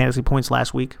 18 fantasy points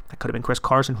last week. That could have been Chris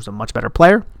Carson, who's a much better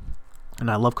player. And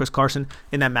I love Chris Carson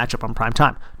in that matchup on prime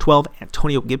time. 12,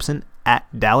 Antonio Gibson at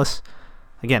Dallas.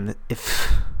 Again,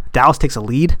 if Dallas takes a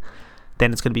lead,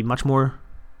 then it's going to be much more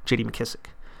J.D. McKissic.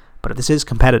 But if this is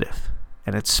competitive,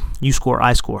 and it's you score,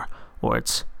 I score, or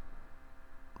it's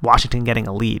Washington getting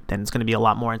a lead, then it's going to be a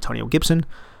lot more Antonio Gibson,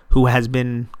 who has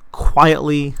been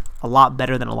quietly a lot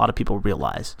better than a lot of people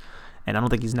realize. And I don't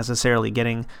think he's necessarily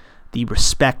getting the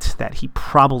respect that he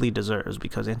probably deserves,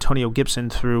 because Antonio Gibson,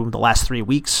 through the last 3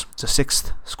 weeks, is a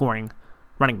 6th scoring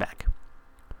running back.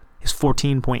 He's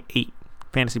 14.8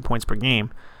 fantasy points per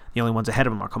game. The only ones ahead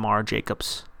of him are Kamara,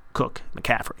 Jacobs, Cook,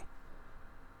 McCaffrey.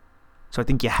 So I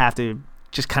think you have to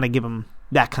just kind of give him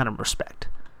that kind of respect.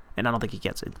 And I don't think he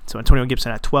gets it. So Antonio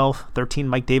Gibson at 12. 13,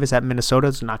 Mike Davis at Minnesota.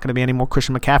 There's not going to be any more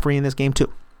Christian McCaffrey in this game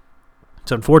too.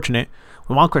 It's unfortunate.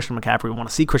 We want Christian McCaffrey. We want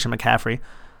to see Christian McCaffrey.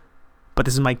 But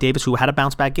this is Mike Davis, who had a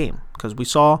bounce-back game. Because we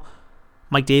saw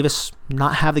Mike Davis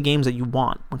not have the games that you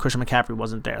want when Christian McCaffrey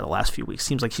wasn't there the last few weeks.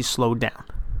 Seems like he's slowed down.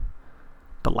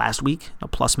 But last week, a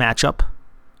plus matchup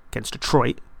against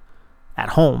Detroit at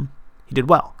home, he did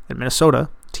well. In Minnesota,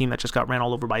 a team that just got ran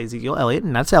all over by Ezekiel Elliott,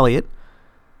 and that's Elliott.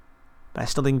 But I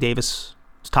still think Davis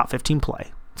is top 15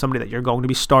 play. Somebody that you're going to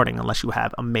be starting unless you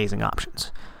have amazing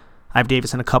options. I have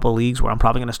Davis in a couple of leagues where I'm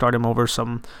probably going to start him over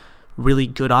some really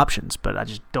good options, but I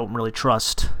just don't really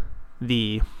trust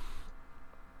the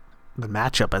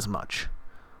matchup as much,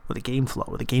 or the game flow,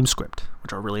 or the game script,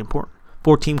 which are really important.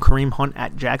 4-team Kareem Hunt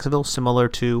at Jacksonville, similar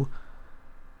to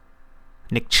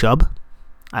Nick Chubb.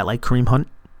 I like Kareem Hunt.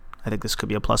 I think this could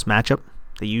be a plus matchup.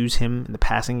 They use him in the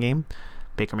passing game.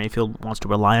 Baker Mayfield wants to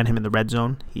rely on him in the red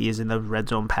zone. He is in the red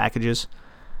zone packages.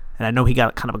 And I know he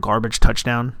got kind of a garbage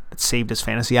touchdown that saved his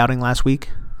fantasy outing last week,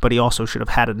 but he also should have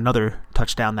had another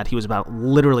touchdown that he was about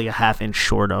literally a half inch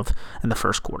short of in the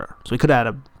first quarter. So he could have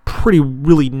had a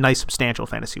really nice, substantial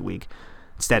fantasy week.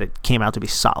 Instead, it came out to be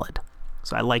solid.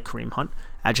 So I like Kareem Hunt.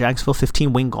 At Jacksonville,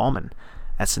 15, Wayne Gallman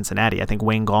at Cincinnati. I think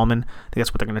Wayne Gallman, I think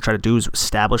that's what they're going to try to do, is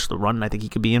establish the run. And I think he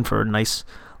could be in for a nice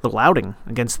little outing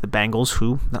against the Bengals,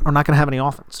 who are not going to have any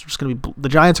offense. The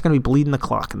Giants are going to be bleeding the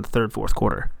clock in the third, fourth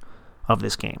quarter of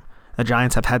this game. The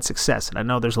Giants have had success, and I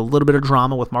know there's a little bit of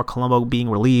drama with Mark Colombo being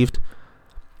relieved,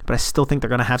 but I still think they're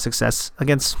going to have success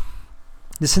against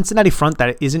the Cincinnati front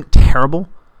that isn't terrible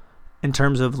in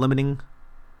terms of limiting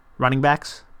running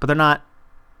backs, but they're not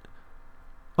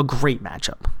a great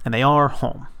matchup, and they are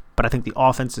home. But I think the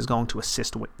offense is going to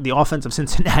assist. The offense of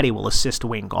Cincinnati will assist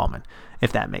Wayne Gallman,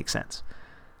 if that makes sense,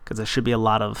 because there should be a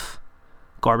lot of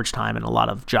garbage time and a lot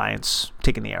of Giants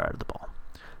taking the air out of the ball.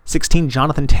 16,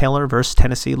 Jonathan Taylor versus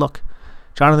Tennessee. Look,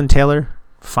 Jonathan Taylor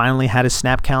finally had his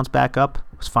snap counts back up,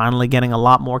 was finally getting a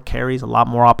lot more carries, a lot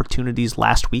more opportunities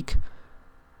last week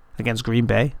against Green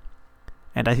Bay,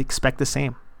 and I expect the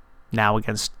same now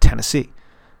against Tennessee.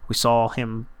 We saw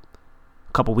him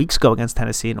a couple weeks ago against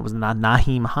Tennessee, and it was the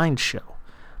Nyheim Hines show.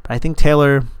 But I think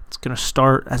Taylor is going to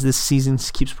start, as this season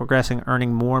keeps progressing,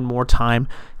 earning more and more time.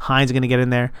 Hines is going to get in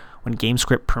there when game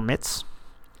script permits,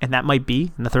 and that might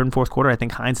be in the third and fourth quarter. I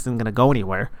think Hines isn't going to go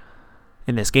anywhere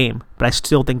in this game, but I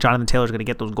still think Jonathan Taylor is going to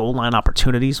get those goal line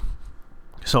opportunities.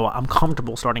 So I'm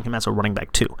comfortable starting him as a running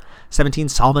back too. 17,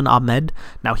 Salvon Ahmed.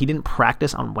 Now, he didn't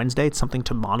practice on Wednesday. It's something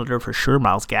to monitor for sure.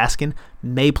 Myles Gaskin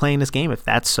may play in this game. If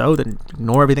that's so, then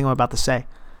ignore everything I'm about to say.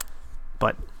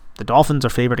 But the Dolphins are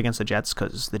favored against the Jets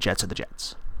because the Jets are the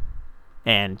Jets.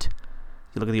 And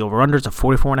you look at the over-under, it's a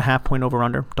 44.5 point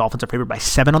over-under. Dolphins are favored by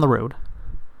 7 on the road.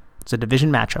 It's a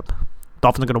division matchup.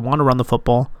 Dolphins are going to want to run the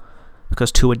football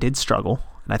because Tua did struggle.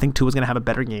 And I think Tua's going to have a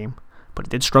better game, but he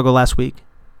did struggle last week.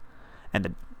 And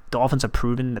the Dolphins have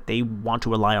proven that they want to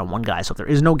rely on one guy. So if there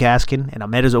is no Gaskin and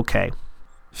Ahmed is okay,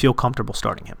 feel comfortable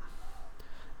starting him.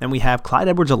 Then we have Clyde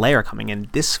Edwards-Helaire coming in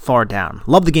this far down.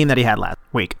 Love the game that he had last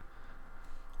week.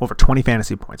 Over 20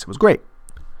 fantasy points. It was great.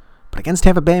 But against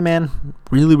Tampa Bay, man,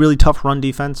 really, really tough run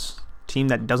defense. Team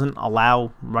that doesn't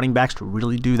allow running backs to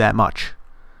really do that much.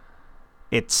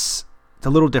 It's a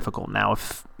little difficult. Now,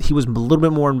 if he was a little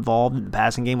bit more involved in the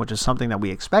passing game, which is something that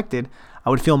we expected, I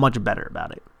would feel much better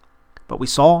about it. But we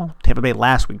saw Tampa Bay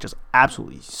last week just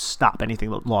absolutely stop anything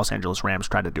the Los Angeles Rams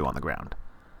tried to do on the ground.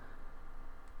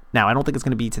 Now, I don't think it's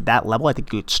going to be to that level. I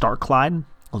think you could start Clyde,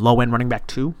 a low-end running back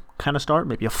 2 kind of start,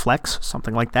 maybe a flex,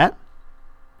 something like that.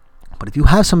 But if you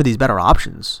have some of these better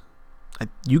options,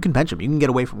 you can bench him. You can get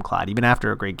away from Clyde, even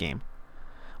after a great game.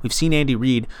 We've seen Andy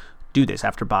Reid do this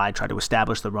after bye, try to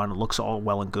establish the run. It looks all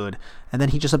well and good, and then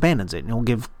he just abandons it, and he'll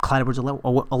give Clyde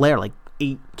Edwards-Helaire like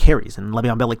 8 carries and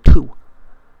Le'Veon Bell like 2.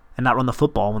 And not run the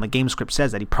football when the game script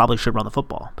says that he probably should run the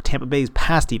football. But Tampa Bay's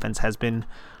pass defense has been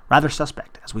rather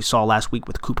suspect, as we saw last week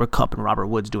with Cooper Kupp and Robert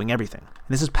Woods doing everything. And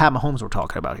this is Pat Mahomes we're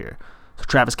talking about here. So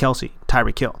Travis Kelce,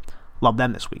 Tyreek Hill, love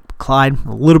them this week. Clyde,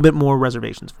 a little bit more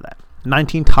reservations for that.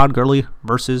 19, Todd Gurley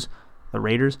versus the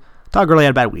Raiders. Todd Gurley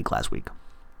had a bad week last week.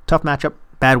 Tough matchup,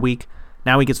 bad week.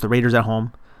 Now he gets the Raiders at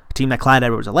home, a team that Clyde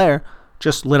Edwards-Helaire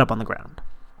just lit up on the ground.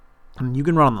 And you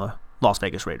can run on the Las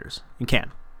Vegas Raiders. You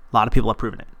can. A lot of people have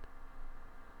proven it.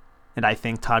 And I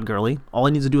think Todd Gurley, all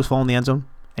he needs to do is fall in the end zone,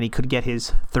 and he could get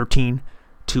his 13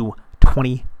 to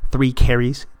 23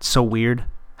 carries. It's so weird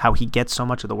how he gets so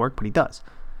much of the work, but he does.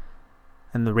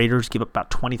 And the Raiders give up about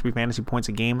 23 fantasy points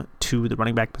a game to the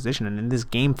running back position. And in this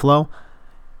game flow,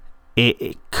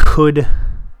 it could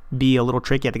be a little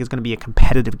tricky. I think it's going to be a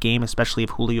competitive game, especially if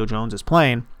Julio Jones is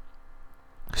playing.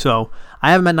 So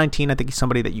I have him at 19. I think he's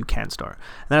somebody that you can start.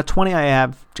 And then at 20, I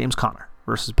have James Conner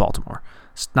versus Baltimore.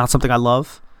 It's not something I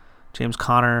love. James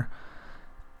Conner,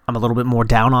 I'm a little bit more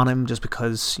down on him just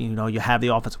because, you have the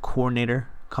offensive coordinator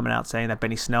coming out saying that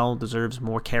Benny Snell deserves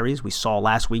more carries. We saw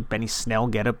last week Benny Snell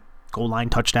get a goal line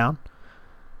touchdown.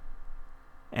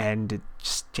 And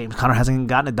James Conner hasn't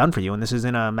gotten it done for you. And this is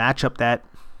in a matchup that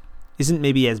isn't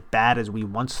maybe as bad as we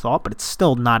once thought, but it's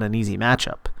still not an easy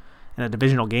matchup. In a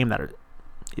divisional game that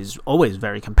is always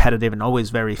very competitive and always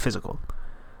very physical.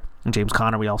 And James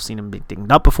Conner, we all seen him be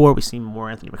dinged up before. We've seen more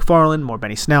Anthony McFarland, more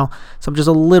Benny Snell. So I'm just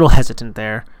a little hesitant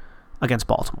there against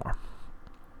Baltimore.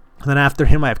 And then after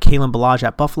him, I have Kalen Ballage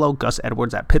at Buffalo, Gus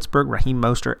Edwards at Pittsburgh, Raheem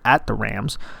Mostert at the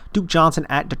Rams, Duke Johnson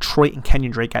at Detroit, and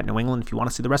Kenyon Drake at New England. If you want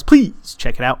to see the rest, please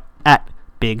check it out at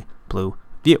Big Blue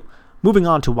View. Moving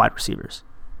on to wide receivers.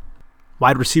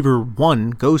 Wide receiver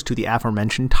 1 goes to the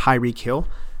aforementioned Tyreek Hill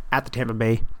at the Tampa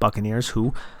Bay Buccaneers,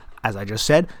 who, as I just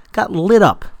said, got lit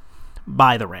up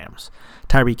by the Rams.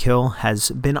 Tyreek Hill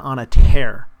has been on a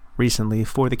tear recently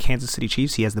for the Kansas City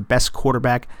Chiefs. He has the best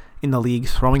quarterback in the league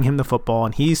throwing him the football,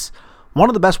 and he's one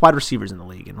of the best wide receivers in the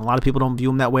league. And a lot of people don't view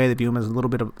him that way. They view him as a little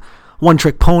bit of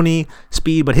one-trick pony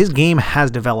speed, but his game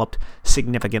has developed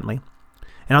significantly.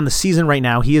 And on the season right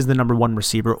now, he is the number 1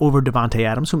 receiver over Davante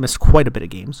Adams, who missed quite a bit of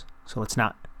games. So let's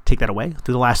not take that away.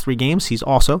 Through the last 3 games, he's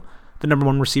also the number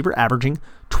 1 receiver, averaging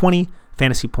 20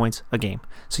 fantasy points a game.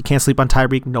 So you can't sleep on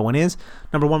Tyreek. No one is.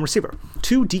 Number 1 receiver.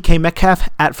 2, DK Metcalf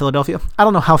at Philadelphia. I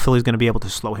don't know how Philly's going to be able to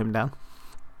slow him down.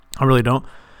 I really don't.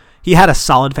 He had a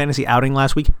solid fantasy outing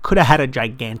last week. Could have had a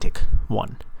gigantic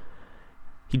one.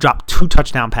 He dropped 2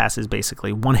 touchdown passes,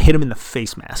 basically. One hit him in the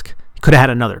face mask. He could have had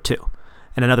another, too.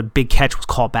 And another big catch was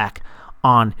called back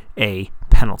on a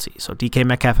penalty. So DK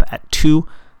Metcalf at 2.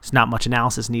 There's not much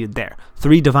analysis needed there.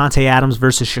 3, Davante Adams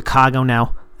versus Chicago.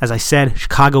 Now, as I said,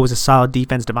 Chicago is a solid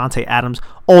defense. Davante Adams,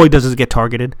 all he does is get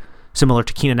targeted, similar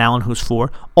to Keenan Allen, who's 4.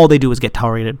 All they do is get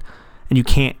targeted, and you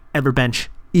can't ever bench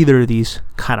either of these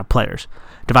kind of players.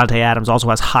 Davante Adams also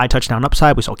has high touchdown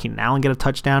upside. We saw Keenan Allen get a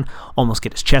touchdown, almost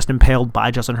get his chest impaled by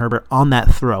Justin Herbert on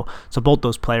that throw. So both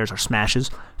those players are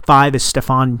smashes. 5 is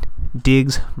Stephon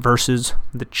Diggs versus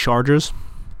the Chargers.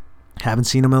 Haven't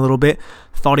seen him in a little bit.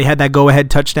 Thought he had that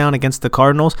go-ahead touchdown against the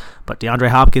Cardinals, but DeAndre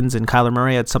Hopkins and Kyler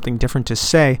Murray had something different to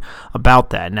say about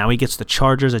that. Now he gets the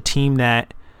Chargers, a team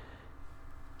that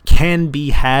can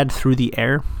be had through the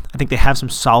air. I think they have some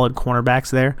solid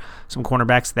cornerbacks there. Some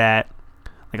cornerbacks that,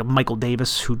 like a Michael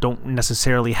Davis, who don't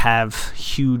necessarily have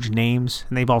huge names.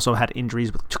 And they've also had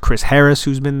injuries with Chris Harris,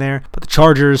 who's been there. But the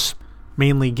Chargers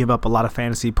mainly give up a lot of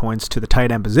fantasy points to the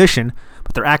tight end position,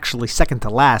 but they're actually second to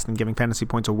last in giving fantasy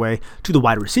points away to the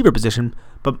wide receiver position.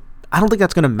 But I don't think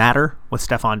that's going to matter with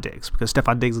Stephon Diggs, because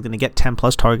Stephon Diggs is going to get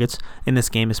 10-plus targets in this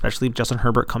game, especially if Justin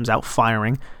Herbert comes out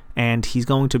firing, and he's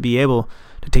going to be able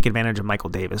to take advantage of Michael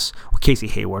Davis or Casey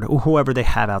Hayward or whoever they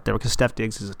have out there, because Steph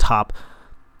Diggs is a top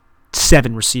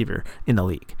 7 receiver in the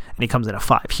league, and he comes in at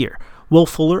 5 here. Will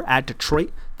Fuller at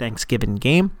Detroit, Thanksgiving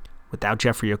game. Without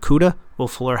Jeffrey Okudah, Will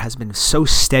Fuller has been so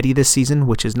steady this season,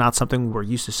 which is not something we're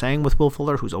used to saying with Will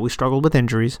Fuller, who's always struggled with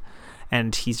injuries.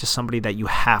 And he's just somebody that you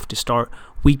have to start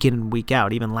week in and week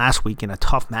out. Even last week in a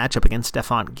tough matchup against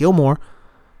Stephon Gilmore,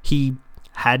 he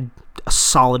had a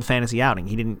solid fantasy outing.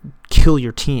 He didn't kill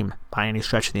your team by any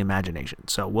stretch of the imagination.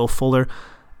 So Will Fuller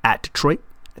at Detroit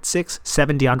at 6.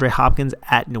 7, DeAndre Hopkins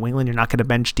at New England. You're not going to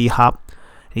bench D-Hop.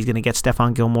 He's going to get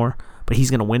Stephon Gilmore, but he's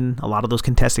going to win a lot of those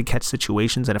contested catch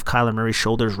situations. And if Kyler Murray's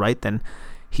shoulder's right, then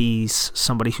he's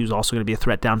somebody who's also going to be a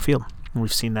threat downfield. And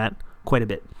we've seen that quite a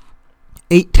bit.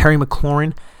 8, Terry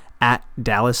McLaurin at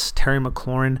Dallas. Terry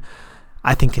McLaurin,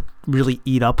 I think, could really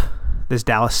eat up this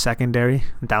Dallas secondary.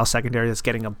 Dallas secondary that's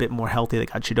getting a bit more healthy. They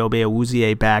got Chidobe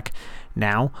Awuzie back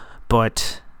now,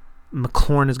 but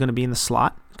McLaurin is going to be in the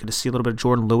slot. Good to see a little bit of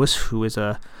Jordan Lewis, who is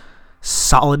a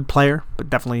solid player, but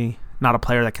definitely not a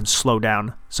player that can slow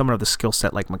down someone of the skill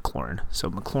set like McLaurin. So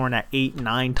McLaurin at 8.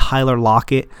 9, Tyler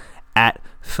Lockett at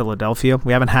Philadelphia.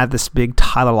 We haven't had this big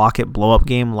Tyler Lockett blow-up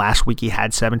game. Last week he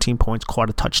had 17 points, caught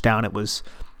a touchdown. It was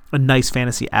a nice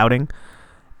fantasy outing.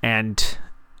 And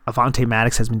Avonte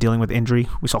Maddox has been dealing with injury.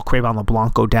 We saw Cravon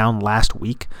LeBlanc go down last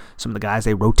week. Some of the guys,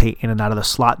 they rotate in and out of the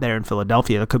slot there in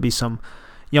Philadelphia. There could be some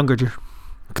younger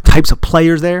types of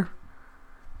players there.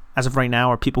 As of right now,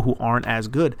 are people who aren't as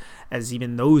good as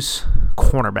even those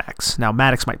cornerbacks. Now,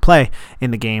 Maddox might play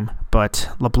in the game, but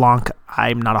LeBlanc,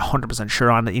 I'm not 100% sure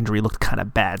on. The injury looked kind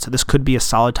of bad. So this could be a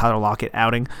solid Tyler Lockett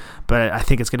outing, but I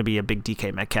think it's going to be a big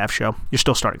DK Metcalf show. You're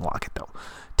still starting Lockett, though.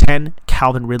 10,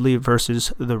 Calvin Ridley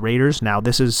versus the Raiders. Now,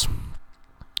 this is,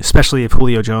 especially if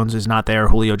Julio Jones is not there,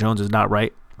 Julio Jones is not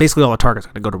right, basically all the targets are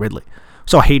going to go to Ridley.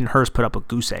 Saw Hayden Hurst put up a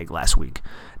goose egg last week.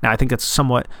 Now, I think that's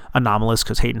somewhat anomalous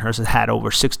because Hayden Hurst has had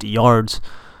over 60 yards,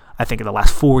 I think, in the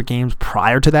last 4 games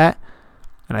prior to that.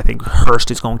 And I think Hurst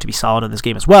is going to be solid in this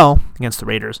game as well against the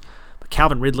Raiders. But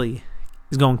Calvin Ridley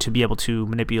is going to be able to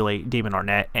manipulate David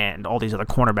Arnett and all these other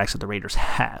cornerbacks that the Raiders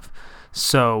have.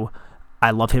 So I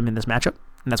love him in this matchup,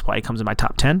 and that's why he comes in my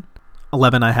top 10.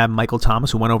 11, I have Michael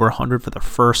Thomas, who went over 100 for the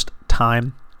first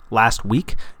time last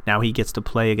week. Now he gets to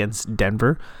play against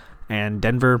Denver. And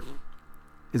Denver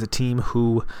is a team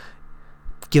who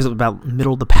gives up about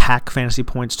middle-of-the-pack fantasy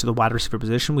points to the wide receiver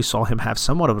position. We saw him have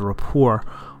somewhat of a rapport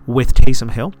with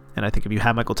Taysom Hill, and I think if you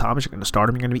have Michael Thomas, you're going to start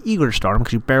him. You're going to be eager to start him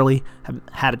because you barely have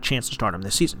had a chance to start him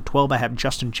this season. 12, I have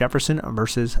Justin Jefferson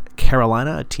versus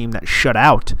Carolina, a team that shut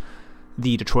out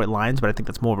the Detroit Lions, but I think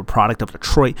that's more of a product of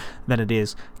Detroit than it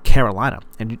is Carolina.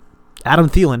 And Adam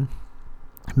Thielen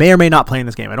may or may not play in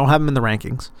this game. I don't have him in the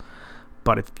rankings,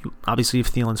 but obviously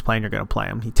if Thielen's playing, you're going to play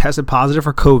him. He tested positive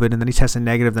for COVID, and then he tested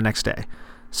negative the next day.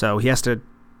 So he has to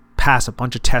pass a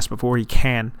bunch of tests before he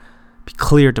can be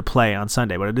cleared to play on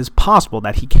Sunday, but it is possible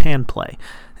that he can play.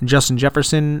 And Justin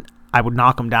Jefferson, I would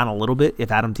knock him down a little bit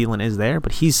if Adam Thielen is there,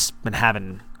 but he's been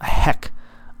having a heck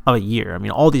of a year. I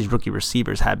mean, all these rookie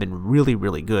receivers have been really,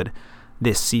 really good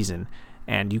this season,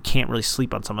 and you can't really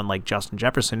sleep on someone like Justin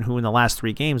Jefferson, who in the last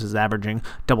 3 games is averaging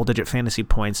double-digit fantasy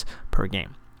points per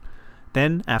game.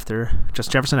 Then, after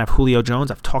Justin Jefferson, I have Julio Jones.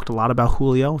 I've talked a lot about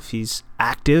Julio. If he's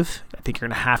active, I think you're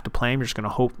going to have to play him. You're just going to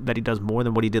hope that he does more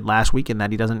than what he did last week and that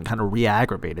he doesn't kind of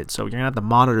re-aggravate it. So you're going to have to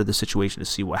monitor the situation to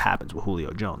see what happens with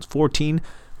Julio Jones. 14,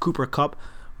 Cooper Kupp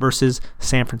versus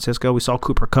San Francisco. We saw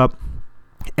Cooper Kupp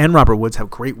and Robert Woods have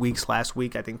great weeks last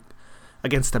week. I think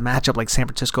against a matchup like San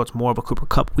Francisco, it's more of a Cooper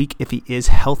Kupp week if he is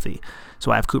healthy.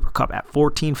 So I have Cooper Kupp at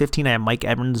 14. 15, I have Mike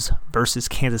Evans versus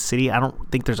Kansas City. I don't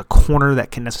think there's a corner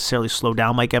that can necessarily slow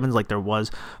down Mike Evans like there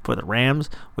was for the Rams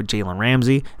with Jalen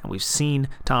Ramsey. And we've seen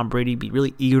Tom Brady be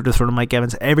really eager to throw to Mike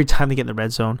Evans every time they get in the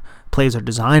red zone. Plays are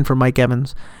designed for Mike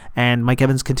Evans, and Mike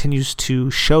Evans continues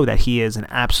to show that he is an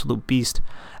absolute beast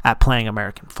at playing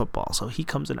American football. So he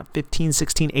comes in at 15.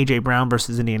 16, A.J. Brown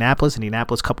versus Indianapolis.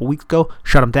 Indianapolis a couple weeks ago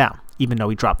shut him down, even though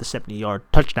he dropped the 70-yard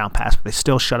touchdown pass, but they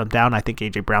still shut him down. I think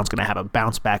A.J. Brown's going to have a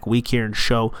bounce-back week here and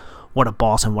show what a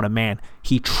boss and what a man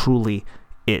he truly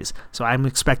is. So I'm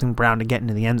expecting Brown to get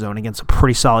into the end zone against a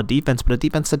pretty solid defense, but a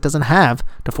defense that doesn't have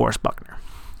DeForest Buckner.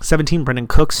 17, Brandon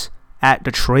Cooks at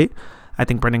Detroit. I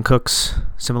think Brandon Cooks,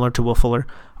 similar to Will Fuller,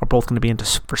 are both going to be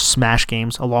for smash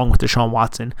games along with Deshaun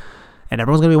Watson, and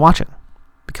everyone's going to be watching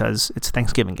because it's a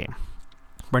Thanksgiving game.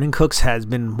 Brandon Cooks has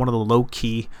been one of the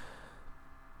low-key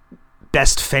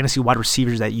best fantasy wide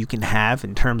receivers that you can have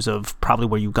in terms of probably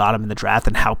where you got him in the draft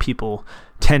and how people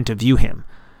tend to view him.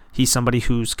 He's somebody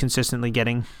who's consistently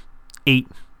getting 8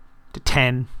 to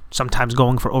 10, sometimes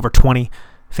going for over 20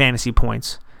 fantasy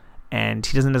points, and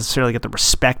he doesn't necessarily get the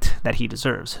respect that he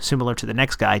deserves. Similar to the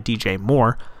next guy, DJ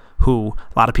Moore, who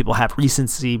a lot of people have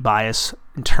recency bias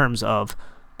in terms of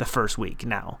the first week.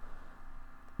 Now,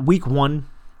 week 1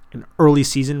 in early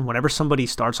season, whenever somebody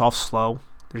starts off slow,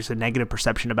 there's a negative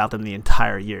perception about them the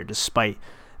entire year, despite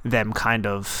them kind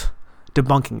of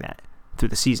debunking that through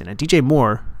the season. And DJ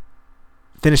Moore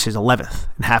finishes 11th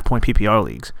in half-point PPR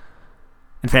leagues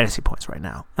in fantasy points right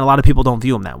now. And a lot of people don't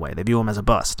view him that way. They view him as a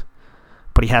bust.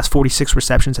 But he has 46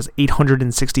 receptions, has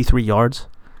 863 yards,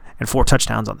 and 4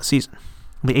 touchdowns on the season.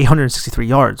 The 863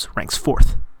 yards ranks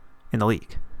 4th in the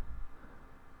league.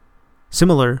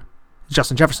 Similar to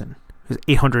Justin Jefferson, who has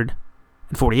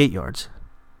 848 yards.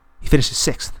 He finishes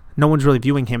 6th. No one's really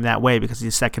viewing him that way because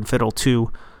he's second fiddle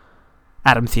to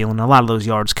Adam Thielen. A lot of those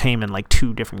yards came in like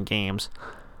 2 different games.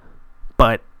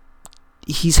 But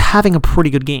he's having a pretty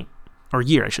good game. Or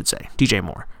year, I should say, DJ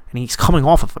Moore. And he's coming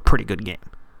off of a pretty good game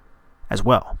as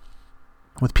well,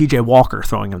 with P.J. Walker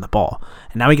throwing him the ball.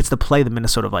 And now he gets to play the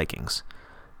Minnesota Vikings.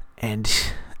 And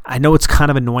I know it's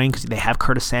kind of annoying because they have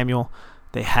Curtis Samuel,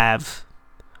 they have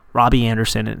Robbie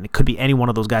Anderson, and it could be any one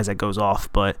of those guys that goes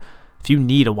off. But if you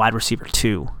need a wide receiver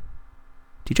too,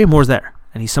 DJ Moore's there,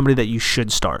 and he's somebody that you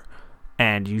should start,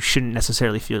 and you shouldn't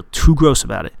necessarily feel too gross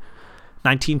about it.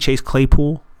 19, Chase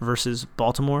Claypool versus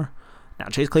Baltimore. Now,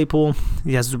 Chase Claypool,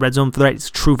 he has the red zone threat. He's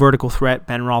a true vertical threat.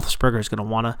 Ben Roethlisberger is going to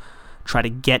want to try to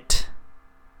get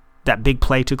that big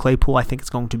play to Claypool. I think it's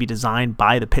going to be designed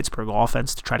by the Pittsburgh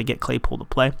offense to try to get Claypool to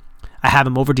play. I have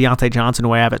him over Deontay Johnson,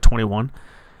 who I have at 21.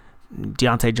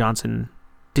 Deontay Johnson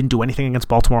didn't do anything against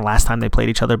Baltimore last time they played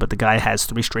each other, but the guy has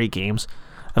 3 straight games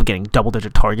of getting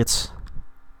double-digit targets.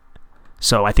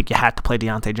 So I think you had to play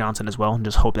Deontay Johnson as well and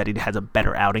just hope that he has a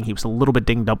better outing. He was a little bit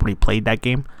dinged up when he played that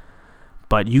game,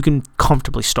 but you can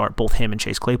comfortably start both him and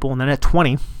Chase Claypool. And then at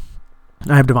 20,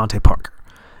 I have Devontae Parker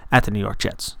at the New York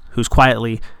Jets, who's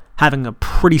quietly having a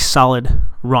pretty solid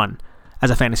run as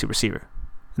a fantasy receiver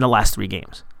in the last 3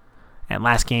 games. And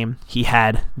last game, he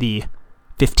had the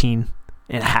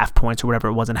 15.5 points or whatever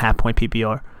it was in half-point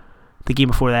PPR. The game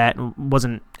before that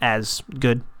wasn't as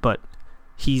good, but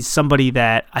he's somebody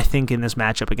that I think in this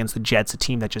matchup against the Jets, a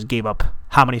team that just gave up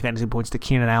how many fantasy points to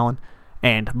Keenan Allen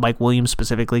and Mike Williams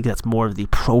specifically, that's more of the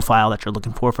profile that you're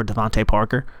looking for Devontae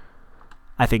Parker.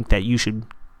 I think that you should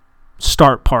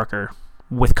start Parker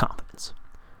with confidence.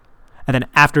 And then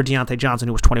after Deontay Johnson,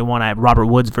 who was 21, I have Robert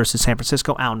Woods versus San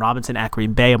Francisco, Allen Robinson at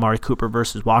Green Bay, Amari Cooper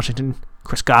versus Washington,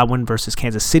 Chris Godwin versus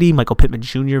Kansas City, Michael Pittman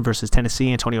Jr. versus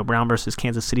Tennessee, Antonio Brown versus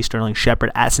Kansas City, Sterling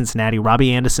Shepard at Cincinnati,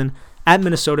 Robbie Anderson at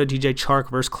Minnesota, DJ Chark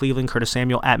versus Cleveland, Curtis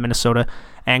Samuel at Minnesota,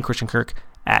 and Christian Kirk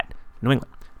at New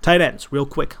England. Tight ends, real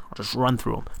quick. I'll just run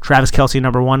through them. Travis Kelce,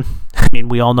 number 1. I mean,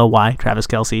 we all know why. Travis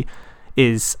Kelce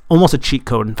is almost a cheat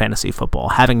code in fantasy football.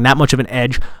 Having that much of an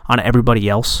edge on everybody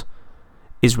else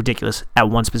is ridiculous at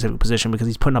one specific position because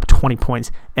he's putting up 20 points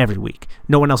every week.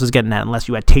 No one else is getting that unless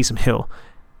you had Taysom Hill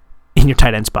in your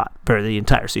tight end spot for the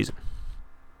entire season.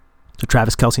 So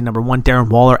Travis Kelce, number 1. Darren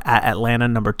Waller at Atlanta,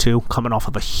 number 2, coming off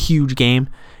of a huge game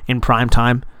in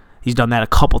primetime. He's done that a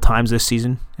couple times this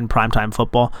season in primetime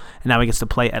football, and now he gets to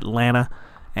play Atlanta,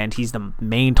 and he's the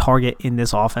main target in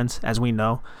this offense, as we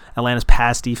know. Atlanta's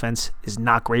pass defense is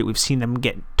not great. We've seen them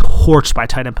get torched by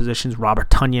tight end positions, Robert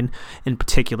Tonyan in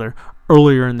particular,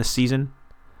 earlier in the season.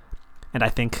 And I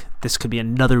think this could be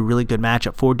another really good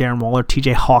matchup for Darren Waller.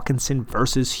 TJ Hawkinson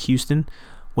versus Houston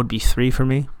would be 3 for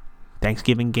me.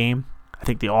 Thanksgiving game. I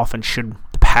think the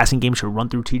passing game should run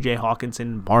through TJ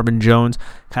Hawkinson, Marvin Jones,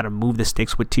 kind of move the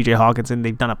sticks with TJ Hawkinson.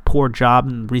 They've done a poor job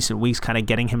in recent weeks kind of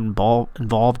getting him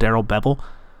involved, Darrell Bevel.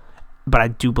 But I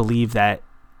do believe that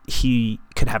he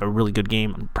could have a really good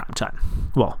game in prime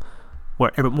time. Well,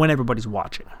 when everybody's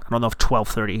watching. I don't know if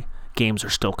 12:30 games are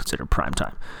still considered prime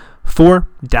time. 4,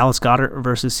 Dallas Goedert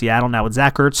versus Seattle. Now with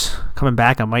Zach Ertz coming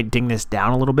back, I might ding this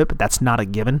down a little bit, but that's not a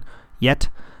given yet.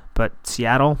 But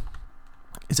Seattle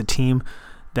is a team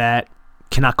that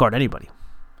cannot guard anybody.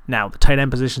 Now, the tight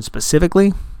end position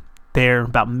specifically, they're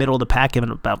about middle of the pack, giving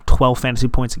about 12 fantasy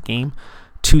points a game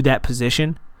to that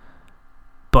position.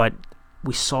 But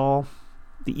we saw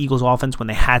the Eagles offense, when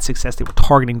they had success, they were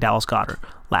targeting Dallas Goedert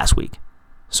last week.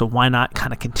 So why not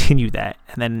kind of continue that?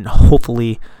 And then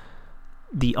hopefully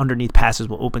the underneath passes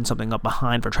will open something up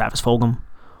behind for Travis Fulgham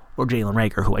or Jalen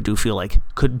Reagor, who I do feel like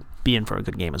could be in for a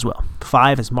good game as well.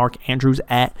 5 is Mark Andrews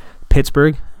at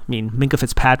Pittsburgh. I mean, Minkah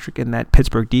Fitzpatrick and that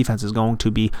Pittsburgh defense is going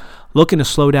to be looking to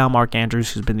slow down Mark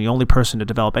Andrews, who's been the only person to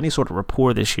develop any sort of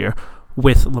rapport this year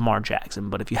with Lamar Jackson.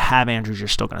 But if you have Andrews, you're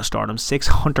still going to start him. 6,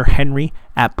 Hunter Henry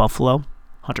at Buffalo.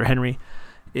 Hunter Henry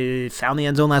found the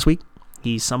end zone last week.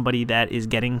 He's somebody that is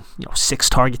getting 6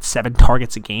 targets, 7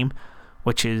 targets a game,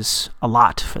 which is a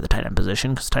lot for the tight end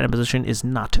position because the tight end position is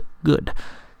not good.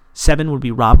 7 would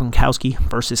be Rob Gronkowski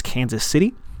versus Kansas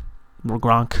City.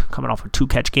 Gronk coming off a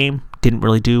 2-catch game. Didn't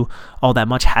really do all that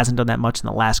much. Hasn't done that much in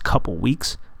the last couple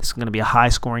weeks. This is going to be a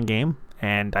high-scoring game,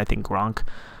 and I think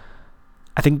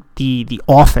the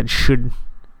offense should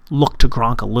look to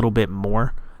Gronk a little bit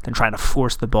more than trying to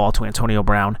force the ball to Antonio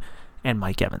Brown and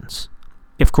Mike Evans.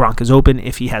 If Gronk is open,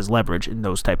 if he has leverage in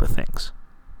those type of things.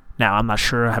 Now, I'm not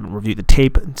sure. I haven't reviewed the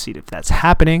tape and seen if that's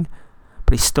happening,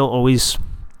 but he's still always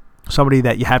somebody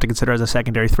that you have to consider as a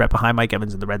secondary threat behind Mike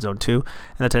Evans in the red zone too.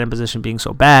 And the tight end position being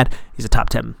so bad, he's a top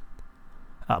 10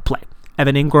 play.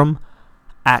 Evan Ingram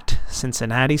at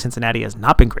Cincinnati. Cincinnati has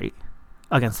not been great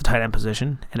against the tight end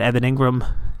position, and Evan Ingram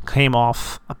came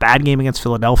off a bad game against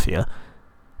Philadelphia,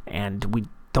 and we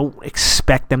don't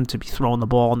expect them to be throwing the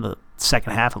ball in the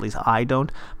second half, at least I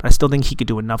don't, but I still think he could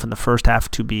do enough in the first half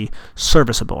to be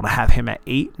serviceable. To have him at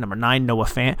 8, number 9, Noah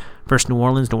Fant versus New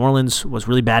Orleans. New Orleans was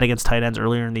really bad against tight ends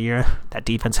earlier in the year. That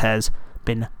defense has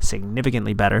been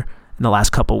significantly better in the last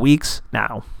couple weeks.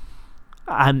 Now,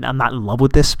 I'm not in love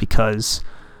with this because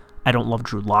I don't love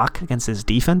Drew Lock against his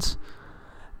defense.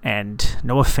 And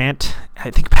Noah Fant,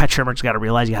 I think Pat Shurmur's got to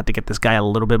realize you have to get this guy a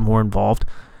little bit more involved,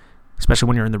 especially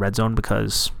when you're in the red zone,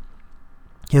 because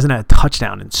he hasn't had a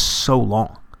touchdown in so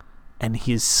long, and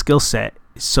his skill set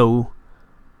is so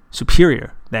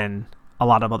superior than a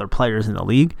lot of other players in the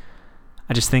league.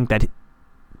 I just think that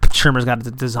Shurmur's got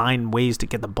to design ways to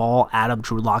get the ball out of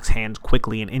Drew Lock's hands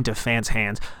quickly and into Fant's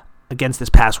hands against this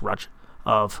pass rush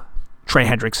of Trey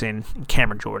Hendrickson,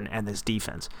 Cameron Jordan, and this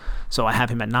defense. So I have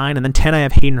him at 9, and then 10 I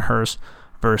have Hayden Hurst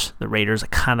versus the Raiders. I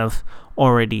kind of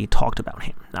already talked about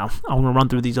him. Now, I'm going to run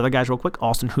through these other guys real quick.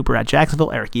 Austin Hooper at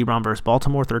Jacksonville, Eric Ebron versus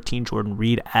Baltimore, 13, Jordan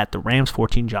Reed at the Rams,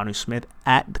 14, Jonnu Smith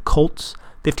at the Colts,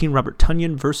 15, Robert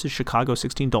Tonyan versus Chicago,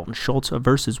 16, Dalton Schultz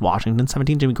versus Washington,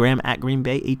 17, Jimmy Graham at Green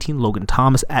Bay, 18, Logan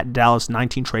Thomas at Dallas,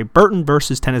 19, Trey Burton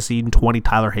versus Tennessee, and 20,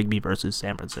 Tyler Higbee versus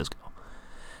San Francisco.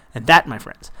 And that, my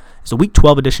friends, is the Week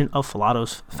 12 edition of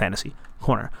Falato's Fantasy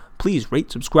Corner. Please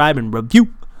rate, subscribe, and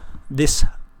review this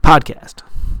podcast.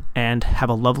 And have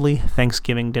a lovely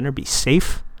Thanksgiving dinner. Be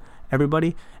safe,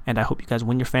 everybody. And I hope you guys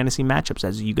win your fantasy matchups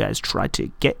as you guys try to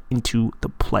get into the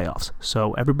playoffs.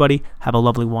 So, everybody, have a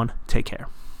lovely one. Take care.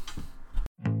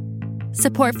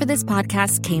 Support for this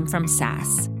podcast came from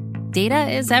SAS. Data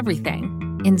is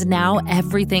everything. And now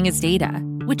everything is data,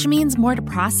 which means more to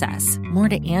process, more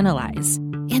to analyze.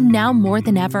 And now more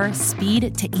than ever,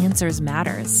 speed to answers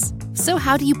matters. So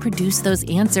how do you produce those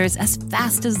answers as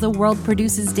fast as the world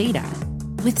produces data?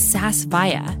 With SAS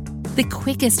Viya, the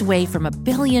quickest way from a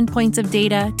billion points of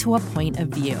data to a point of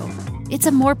view. It's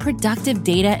a more productive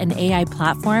data and AI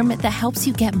platform that helps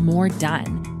you get more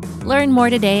done. Learn more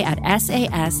today at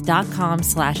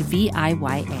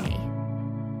sas.com/VIYA.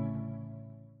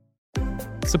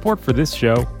 Support for this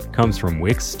show comes from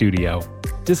Wix Studio.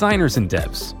 Designers and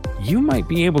devs, you might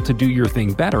be able to do your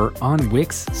thing better on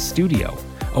Wix Studio,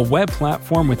 a web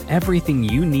platform with everything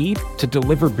you need to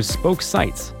deliver bespoke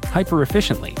sites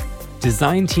hyper-efficiently.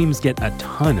 Design teams get a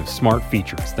ton of smart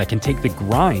features that can take the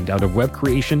grind out of web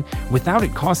creation without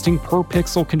it costing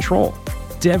per-pixel control.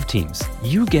 Dev teams,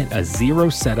 you get a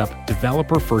zero-setup,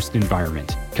 developer-first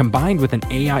environment, combined with an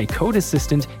AI code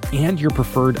assistant and your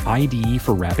preferred IDE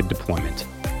for rapid deployment.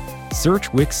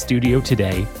 Search Wix Studio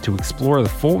today to explore the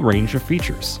full range of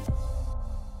features.